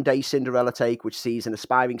modern-day Cinderella take which sees an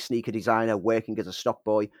aspiring sneaker designer working as a stock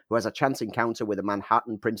boy who has a chance encounter with a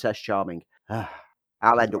Manhattan Princess Charming.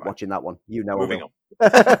 I'll end up watching that one. You know, moving on.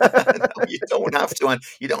 No, you don't have to, and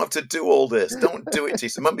you don't have to do all this. Don't do it,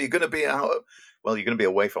 Jason. Remember, you're going to be out. Well, you're going to be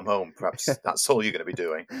away from home. Perhaps that's all you're going to be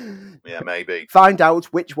doing. Yeah, maybe. Find out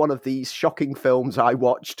which one of these shocking films I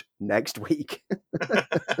watched next week.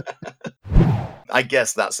 I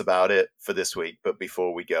guess that's about it for this week. But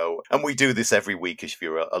before we go, and we do this every week if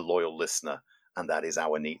you're a loyal listener, and that is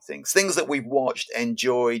our neat things. Things that we've watched,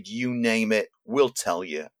 enjoyed, you name it, we'll tell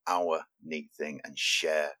you our neat thing and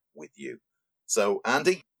share with you. So,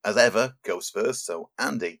 Andy, as ever, goes first. So,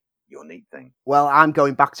 Andy, your neat thing. Well, I'm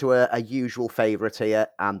going back to a usual favourite here,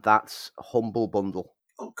 and that's Humble Bundle.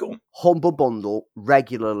 Oh, cool. Humble Bundle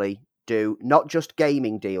regularly do not just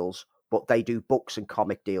gaming deals, but they do books and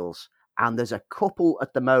comic deals. And there's a couple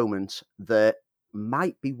at the moment that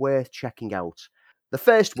might be worth checking out. The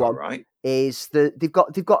first one is they've got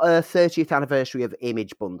a 30th anniversary of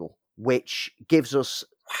Image Bundle, which gives us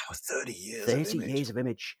 30 years. 30 years of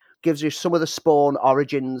Image. Gives you some of the Spawn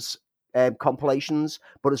Origins compilations,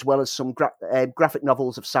 but as well as some graphic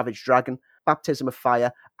novels of Savage Dragon, Baptism of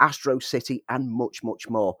Fire, Astro City, and much, much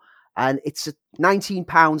more. And it's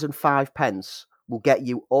 £19 and 5 pence. Will get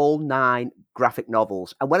you all 9 graphic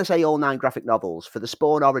novels. And when I say all 9 graphic novels, for the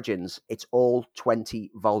Spawn Origins, it's all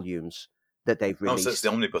 20 volumes that they've released. Oh, so it's the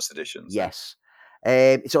omnibus editions. Yes.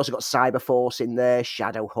 It's also got Cyberforce in there,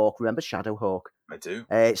 Shadowhawk. Remember Shadowhawk? I do.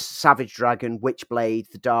 It's Savage Dragon, Witchblade,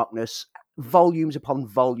 The Darkness. Volumes upon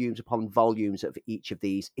volumes upon volumes of each of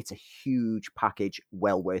these. It's a huge package,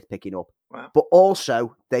 well worth picking up. Wow. But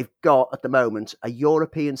also, they've got, at the moment, a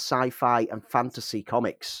European sci-fi and fantasy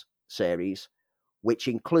comics series, which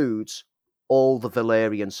includes all the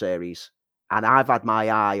Valerian series. And I've had my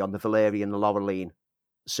eye on the Valerian Laureline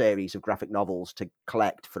series of graphic novels to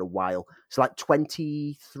collect for a while. It's like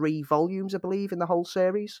 23 volumes, I believe, in the whole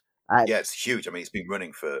series. Yeah, it's huge. I mean, it's been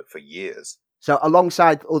running for years. So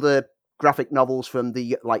alongside other graphic novels from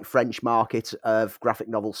the French market of graphic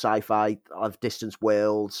novel sci-fi, of Distant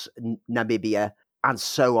Worlds, Namibia, and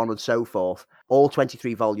so on and so forth, all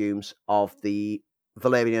 23 volumes of the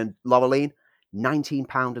Valerian Laureline,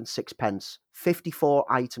 £19 and 6 pence, 54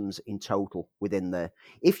 items in total within there.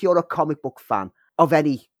 If you're a comic book fan of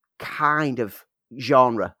any kind of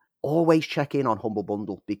genre, always check in on Humble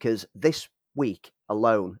Bundle, because this week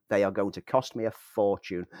alone they are going to cost me a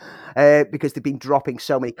fortune, because they've been dropping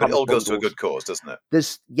so many comic bundles. It all goes to a good cause, doesn't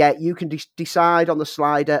it? You can decide on the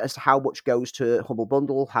slider as to how much goes to Humble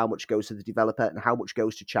Bundle, how much goes to the developer, and how much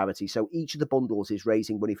goes to charity. So each of the bundles is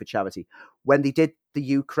raising money for charity. When they did the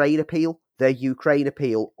Ukraine appeal,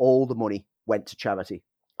 all the money went to charity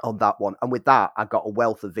on that one. And with that, I got a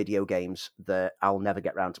wealth of video games that I'll never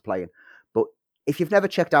get around to playing. But if you've never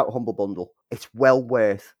checked out Humble Bundle, it's well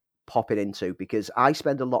worth popping into, because I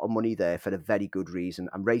spend a lot of money there for a very good reason.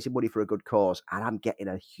 I'm raising money for a good cause, and I'm getting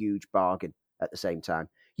a huge bargain at the same time.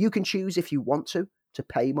 You can choose, if you want to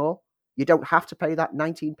pay more. You don't have to pay that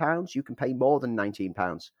 £19. You can pay more than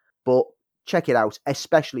 £19. But check it out,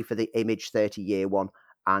 especially for the Image 30-year one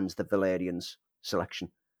and the Valerians selection.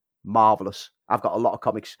 Marvellous. I've got a lot of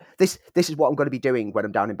comics. This is what I'm going to be doing when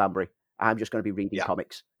I'm down in Banbury. I'm just going to be reading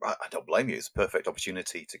comics. I don't blame you. It's a perfect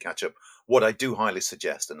opportunity to catch up. What I do highly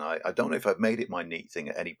suggest, and I don't know if I've made it my neat thing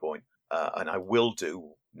at any point, and I will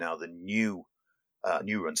do now, the new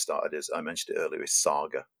run started, as I mentioned it earlier, is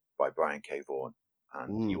Saga by Brian K. Vaughan,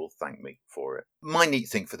 and you will thank me for it. My neat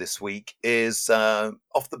thing for this week is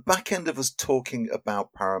off the back end of us talking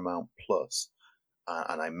about Paramount Plus,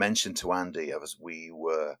 and I mentioned to Andy as we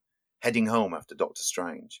were heading home after Doctor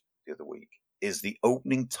Strange the other week, is the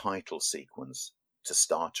opening title sequence to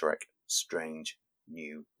Star Trek Strange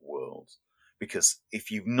New Worlds. Because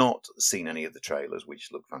if you've not seen any of the trailers, which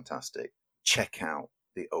look fantastic, check out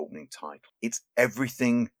the opening title. It's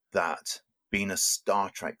everything that being a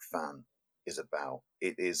Star Trek fan is about.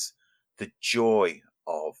 It is the joy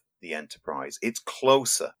of the Enterprise. It's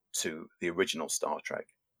closer to the original Star Trek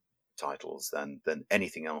titles than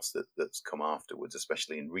anything else that's come afterwards,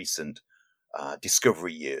 especially in recent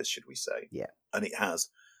Discovery years, should we say. Yeah. And it has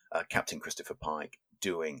Captain Christopher Pike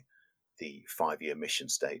doing the 5-year mission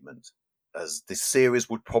statement, as the series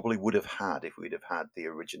would have had if we'd have had the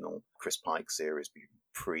original Chris Pike series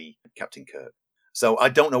pre-Captain Kirk. So I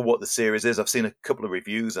don't know what the series is. I've seen a couple of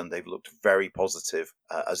reviews and they've looked very positive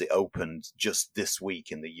as it opened just this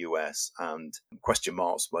week in the US, and question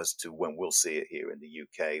marks as to when we'll see it here in the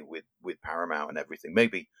UK with Paramount and everything.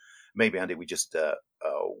 Maybe Andy, we just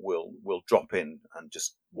we'll drop in and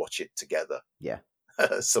just watch it together. Yeah.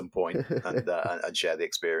 At some point and share the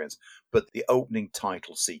experience. But the opening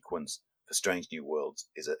title sequence for Strange New Worlds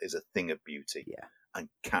is a thing of beauty, and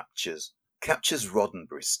captures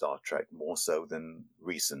Roddenberry's Star Trek more so than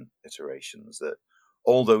recent iterations. That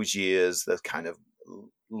all those years, the kind of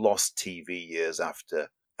lost TV years after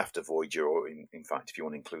Voyager, or in fact, if you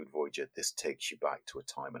want to include Voyager, this takes you back to a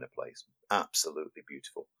time and a place. Absolutely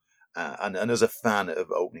beautiful. And as a fan of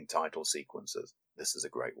opening title sequences, this is a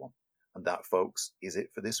great one. And that, folks, is it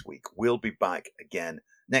for this week. We'll be back again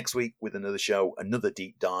next week with another show, another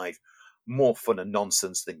deep dive, more fun and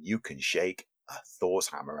nonsense than you can shake a Thor's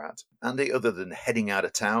hammer at. Andy, other than heading out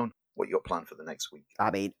of town, what your plan for the next week?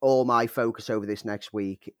 I mean, all my focus over this next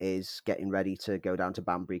week is getting ready to go down to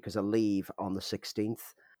Banbury because I leave on the 16th.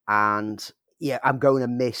 And yeah, I'm going to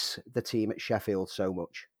miss the team at Sheffield so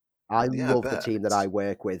much. I love the team that I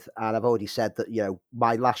work with. And I've already said that,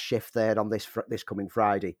 my last shift there on this coming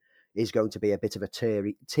Friday is going to be a bit of a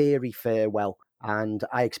teary farewell. And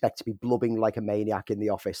I expect to be blubbing like a maniac in the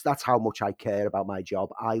office. That's how much I care about my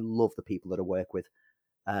job. I love the people that I work with.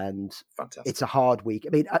 And fantastic. It's a hard week. I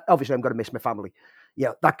mean, obviously, I'm going to miss my family.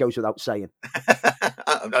 Yeah, that goes without saying.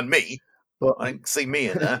 And me. But I didn't see me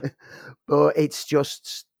in there. But it's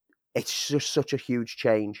just such a huge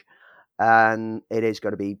change. And it is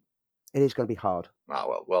going to be hard.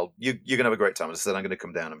 Well, you're going to have a great time. As I said, I'm going to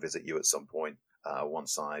come down and visit you at some point.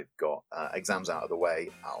 Once I've got exams out of the way,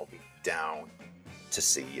 I'll be down to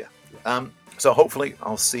see you. So hopefully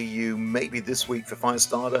I'll see you maybe this week for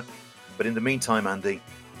Firestarter. But in the meantime, Andy,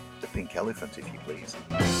 the pink elephant, if you please.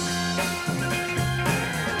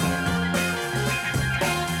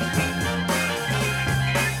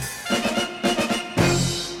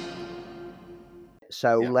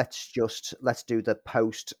 So let's do the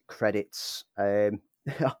post credits.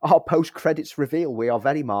 Our post credits reveal. We are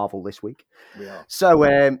very Marvel this week. We are.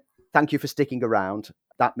 So thank you for sticking around.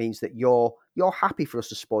 That means that you're happy for us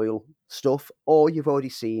to spoil stuff, or you've already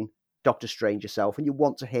seen Doctor Strange yourself, and you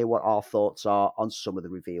want to hear what our thoughts are on some of the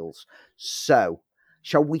reveals. So,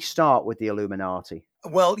 shall we start with the Illuminati?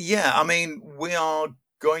 Well, yeah. I mean, we are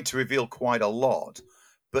going to reveal quite a lot,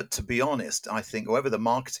 but to be honest, I think whoever the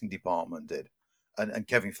marketing department did, and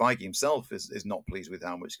Kevin Feige himself is not pleased with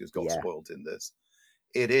how much has got spoiled in this.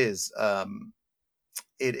 It is a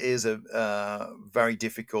very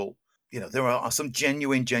difficult. There are some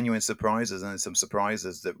genuine surprises, and some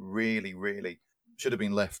surprises that really, really should have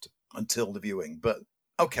been left until the viewing. But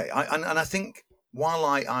okay, I think while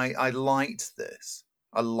I liked this,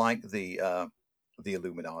 I like the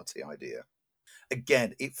Illuminati idea.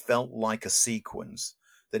 Again, it felt like a sequence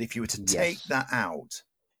that if you were to take that out,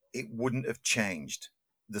 it wouldn't have changed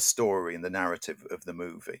the story and the narrative of the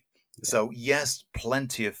movie. Yeah. So yes,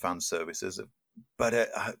 plenty of fan services, but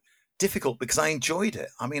difficult because I enjoyed it.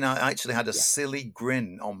 I mean, I actually had a silly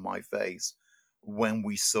grin on my face when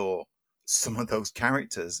we saw some of those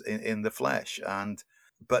characters in the flesh,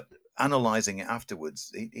 but analyzing it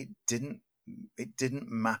afterwards, it didn't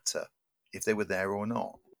matter if they were there or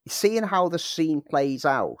not. Seeing how the scene plays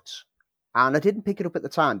out, and I didn't pick it up at the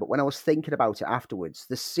time, but when I was thinking about it afterwards,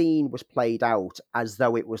 the scene was played out as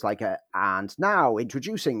though it was like and now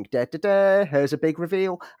introducing, here's a big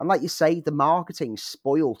reveal. And like you say, the marketing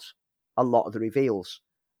spoiled a lot of the reveals.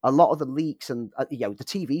 A lot of the leaks and, the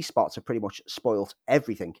TV spots have pretty much spoiled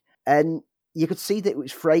everything. And you could see that it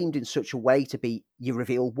was framed in such a way to be, you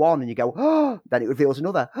reveal one and you go, oh, then it reveals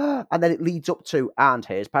another, and then it leads up to, and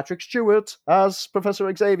here's Patrick Stewart as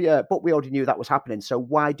Professor Xavier. But we already knew that was happening, so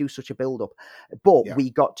why do such a build-up? But we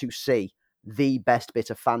got to see the best bit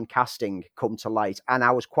of fan casting come to light, and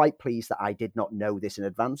I was quite pleased that I did not know this in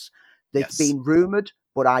advance. It's been rumoured,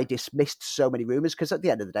 but I dismissed so many rumours, because at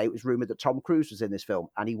the end of the day, it was rumoured that Tom Cruise was in this film,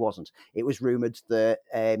 and he wasn't. It was rumoured that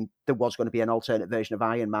there was going to be an alternate version of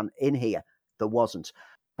Iron Man in here. There wasn't.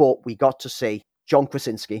 But we got to see John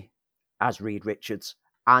Krasinski as Reed Richards,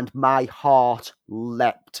 and my heart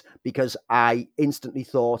leapt, because I instantly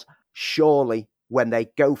thought, surely when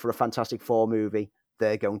they go for a Fantastic Four movie,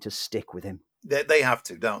 they're going to stick with him. They have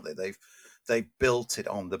to, don't they? They built it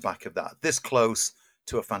on the back of that. This close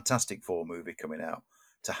to a Fantastic Four movie coming out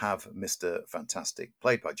to have Mr. Fantastic,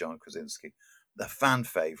 played by John Krasinski, the fan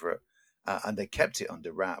favorite, and they kept it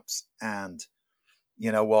under wraps. And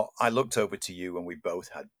you know what? I looked over to you and we both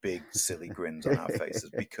had big, silly grins on our faces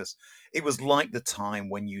because it was like the time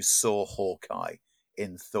when you saw Hawkeye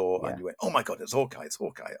in Thor and you went, "Oh my God, it's Hawkeye! It's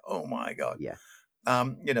Hawkeye! Oh my God!" Yeah.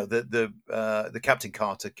 You know, the Captain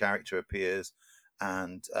Carter character appears,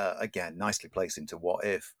 and again, nicely placed into What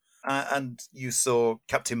If. And you saw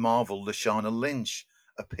Captain Marvel, Lashana Lynch,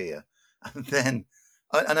 appear, and then,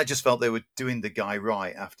 and I just felt they were doing the guy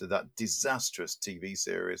right after that disastrous TV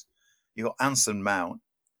series. You got Anson Mount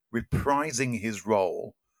reprising his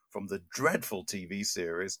role from the dreadful TV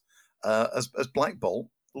series as Black Bolt,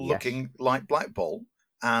 looking like Black Bolt.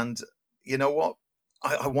 And you know what?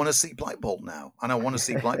 I want to see Black Bolt now, and I want to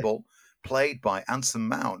see Black Bolt played by Anson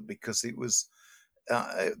Mount because it was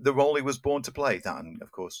the role he was born to play. That, and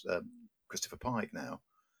of course, Christopher Pike now,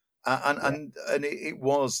 and it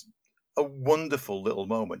was a wonderful little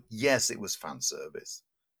moment. Yes, it was fan service.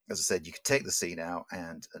 As I said, you could take the scene out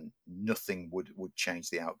and nothing would change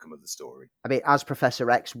the outcome of the story. I mean, as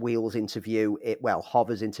Professor X hovers into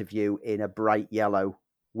view in a bright yellow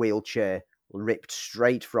wheelchair, ripped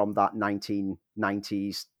straight from that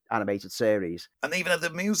 1990s animated series. And even the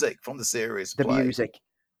music from the series. The music.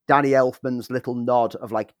 Danny Elfman's little nod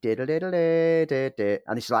of like, diddle-diddle-diddle-diddle,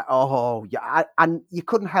 and it's like, oh, yeah. And you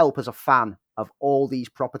couldn't help as a fan of all these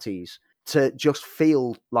properties to just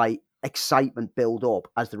feel like excitement build up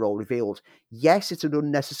as they're all revealed. Yes, it's an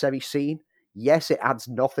unnecessary scene. Yes, it adds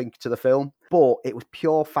nothing to the film, but it was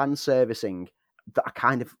pure fan servicing that I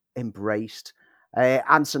kind of embraced.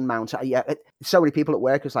 Anson Mount, so many people at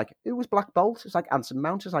work was like, "Who was Black Bolt?" It's like Anson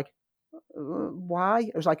Mount. It's like, why?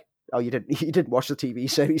 It was like, "Oh, you didn't watch the TV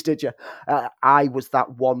series, did you?" I was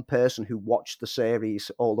that one person who watched the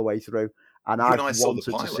series all the way through, and I wanted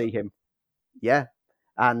to see him. Yeah.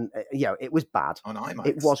 And, it was bad. On IMAX.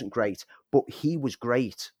 It wasn't great, but he was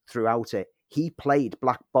great throughout it. He played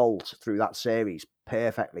Black Bolt through that series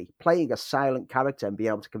perfectly, playing a silent character and being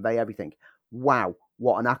able to convey everything. Wow,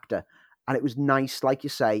 what an actor. And it was nice, like you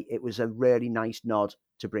say, it was a really nice nod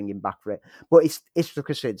to bring him back for it. But it's for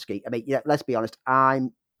Krasinski. I mean, let's be honest,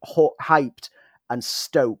 I'm hyped and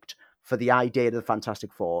stoked for the idea of the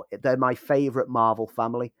Fantastic Four. They're my favourite Marvel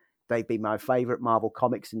family. They've been my favourite Marvel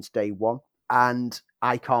comic since day one. And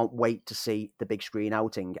I can't wait to see the big screen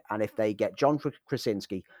outing. And if they get John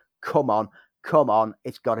Krasinski, come on,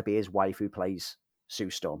 it's got to be his wife who plays Sue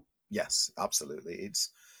Storm. Yes, absolutely.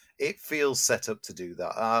 It feels set up to do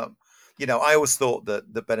that. I always thought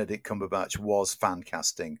that Benedict Cumberbatch was fan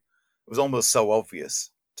casting. It was almost so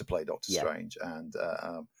obvious to play Doctor Strange, and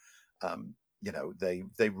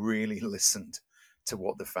they really listened to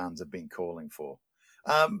what the fans had been calling for.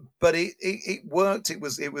 But it worked. It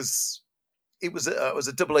was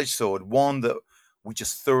a double-edged sword. One that we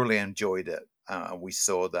just thoroughly enjoyed it. We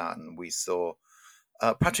saw that, and we saw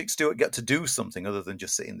Patrick Stewart get to do something other than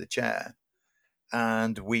just sit in the chair.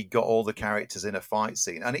 And we got all the characters in a fight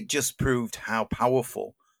scene. And it just proved how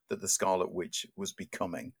powerful that the Scarlet Witch was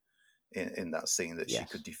becoming in that scene, that she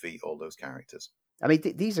could defeat all those characters. I mean,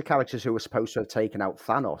 these are characters who were supposed to have taken out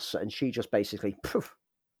Thanos, and she just basically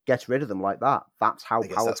gets rid of them like that. That's how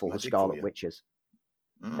powerful the Scarlet Witch is.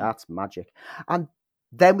 That's magic. And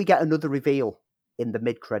then we get another reveal in the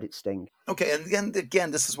mid-credit sting. Okay, and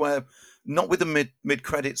again, this is where, not with the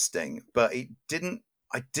mid-credit sting, but I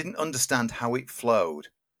didn't understand how it flowed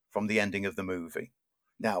from the ending of the movie.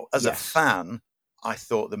 Now, as a fan, I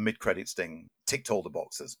thought the mid-credit sting ticked all the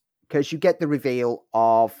boxes. Because you get the reveal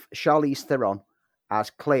of Charlize Theron as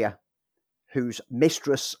Clea, who's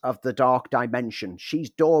mistress of the Dark Dimension. She's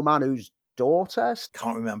Dormammu's daughter?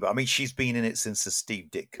 Can't remember. I mean, she's been in it since the Steve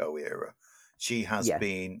Ditko era. She has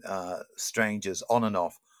been Stranger's on and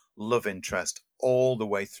off love interest all the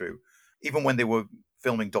way through. Even when they were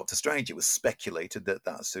filming Doctor Strange, it was speculated that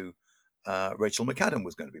that's who Rachel McAdam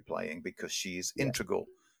was going to be playing, because she's integral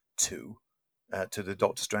to the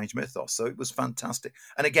Doctor Strange mythos. So it was fantastic.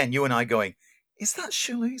 And again, you and I going, is that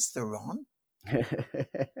Charlize Theron?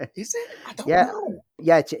 Is it? I don't know.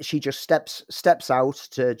 Yeah, she just steps out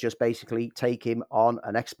to just basically take him on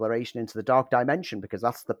an exploration into the Dark Dimension, because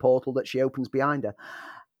that's the portal that she opens behind her.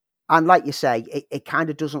 And like you say, it kind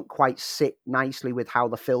of doesn't quite sit nicely with how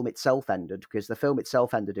the film itself ended, because the film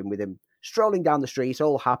itself ended with him strolling down the street,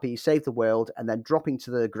 all happy, save the world, and then dropping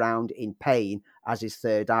to the ground in pain as his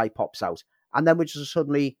third eye pops out. And then we're just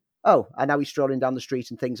suddenly, and now he's strolling down the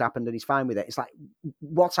street and things happened and he's fine with it. It's like,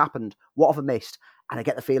 what's happened? What have I missed? And I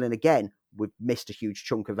get the feeling again, we've missed a huge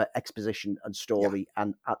chunk of exposition and story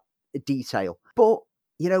and detail. But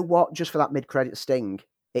you know what? Just for that mid-credit sting,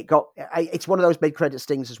 it's one of those mid-credit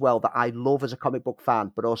stings as well that I love as a comic book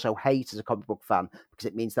fan, but also hate as a comic book fan, because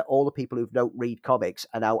it means that all the people who don't read comics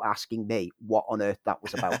are now asking me what on earth that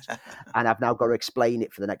was about. And I've now got to explain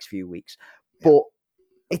it for the next few weeks. Yeah. But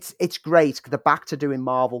it's great. They're back to doing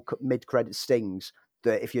Marvel mid-credit stings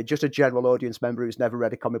that if you're just a general audience member who's never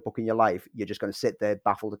read a comic book in your life, you're just going to sit there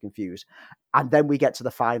baffled and confused. And then we get to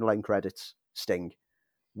the final end credits sting,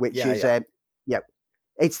 which is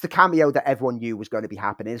it's the cameo that everyone knew was going to be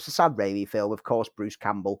happening. It's a Sam Raimi film. Of course, Bruce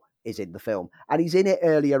Campbell is in the film. And he's in it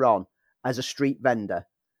earlier on as a street vendor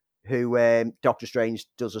who Doctor Strange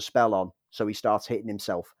does a spell on. So he starts hitting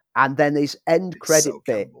himself. And then this end credit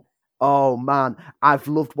bit. Campbell. Oh, man. I've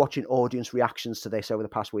loved watching audience reactions to this over the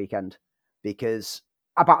past weekend, because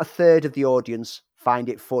about a third of the audience find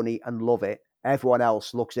it funny and love it. Everyone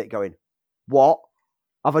else looks at it going, what?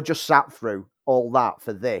 Have I just sat through all that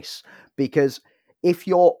for this? Because if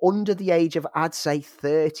you're under the age of, I'd say,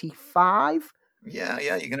 35... Yeah,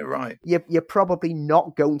 you're getting it right. You're probably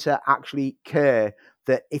not going to actually care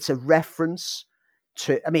that it's a reference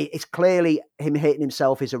to... I mean, it's clearly him hitting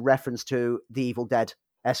himself is a reference to the Evil Dead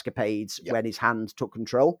escapades when his hand took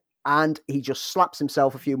control. And he just slaps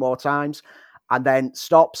himself a few more times and then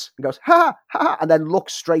stops and goes, ha, ha, and then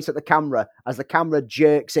looks straight at the camera as the camera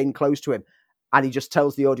jerks in close to him. And he just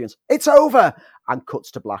tells the audience, it's over, and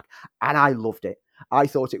cuts to black. And I loved it. I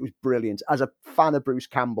thought it was brilliant. As a fan of Bruce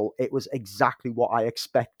Campbell, it was exactly what I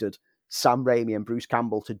expected Sam Raimi and Bruce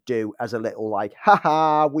Campbell to do as a little like,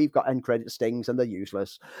 ha, we've got end credit stings and they're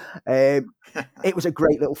useless. It was a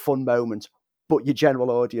great little fun moment, but your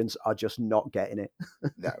general audience are just not getting it.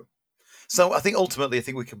 No. So I think ultimately,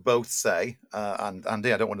 we can both say, and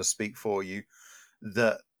Andy, I don't want to speak for you,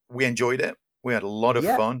 that we enjoyed it. We had a lot of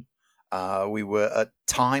fun. We were at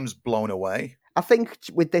times blown away. I think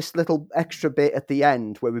with this little extra bit at the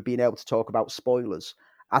end where we've been able to talk about spoilers,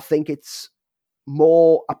 I think it's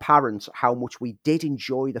more apparent how much we did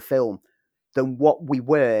enjoy the film than what we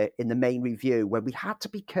were in the main review, where we had to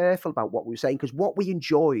be careful about what we were saying, because what we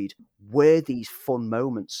enjoyed were these fun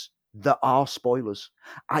moments that are spoilers.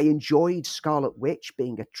 I enjoyed Scarlet Witch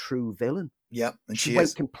being a true villain. Yeah, and she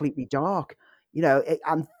went completely dark.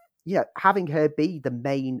 Having her be the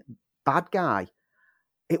main bad guy,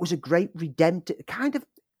 it was a great redemptive kind of.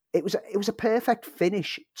 It was a perfect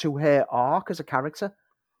finish to her arc as a character,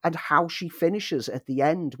 and how she finishes at the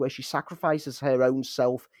end, where she sacrifices her own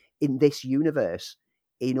self in this universe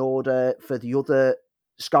in order for the other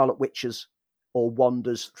Scarlet Witches or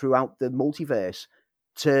Wanders throughout the multiverse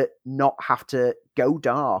to not have to go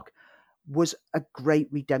dark, was a great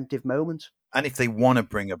redemptive moment. And if they want to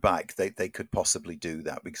bring her back, they could possibly do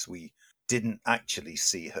that, because we didn't actually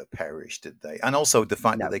see her perish, did they? And also the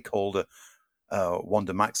fact that they called her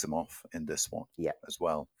Wanda Maximoff in this one as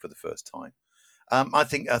well for the first time. I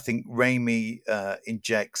think Raimi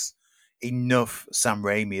injects enough Sam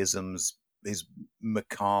Raimi-isms, his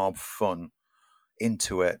macabre fun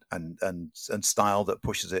into it, and style that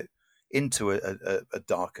pushes it into a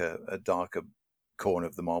darker corner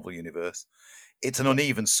of the Marvel universe. It's an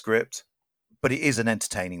uneven script, but it is an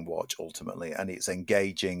entertaining watch ultimately, and it's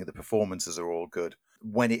engaging. The performances are all good.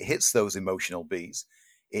 When it hits those emotional beats,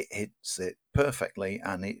 it hits it perfectly,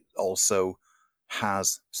 and it also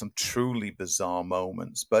has some truly bizarre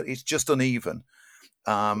moments, but it's just uneven.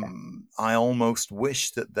 I almost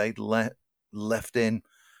wish that they'd left in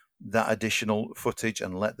that additional footage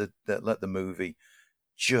and let the movie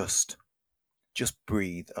just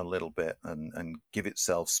breathe a little bit and give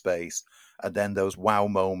itself space. And then those wow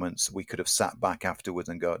moments, we could have sat back afterwards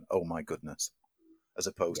and gone, oh my goodness, as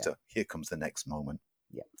opposed to here comes the next moment.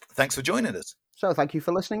 Yeah. Thanks for joining us. So thank you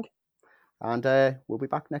for listening. And we'll be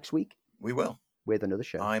back next week. We will. With another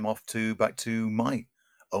show. I'm off back to my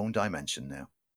own dimension now.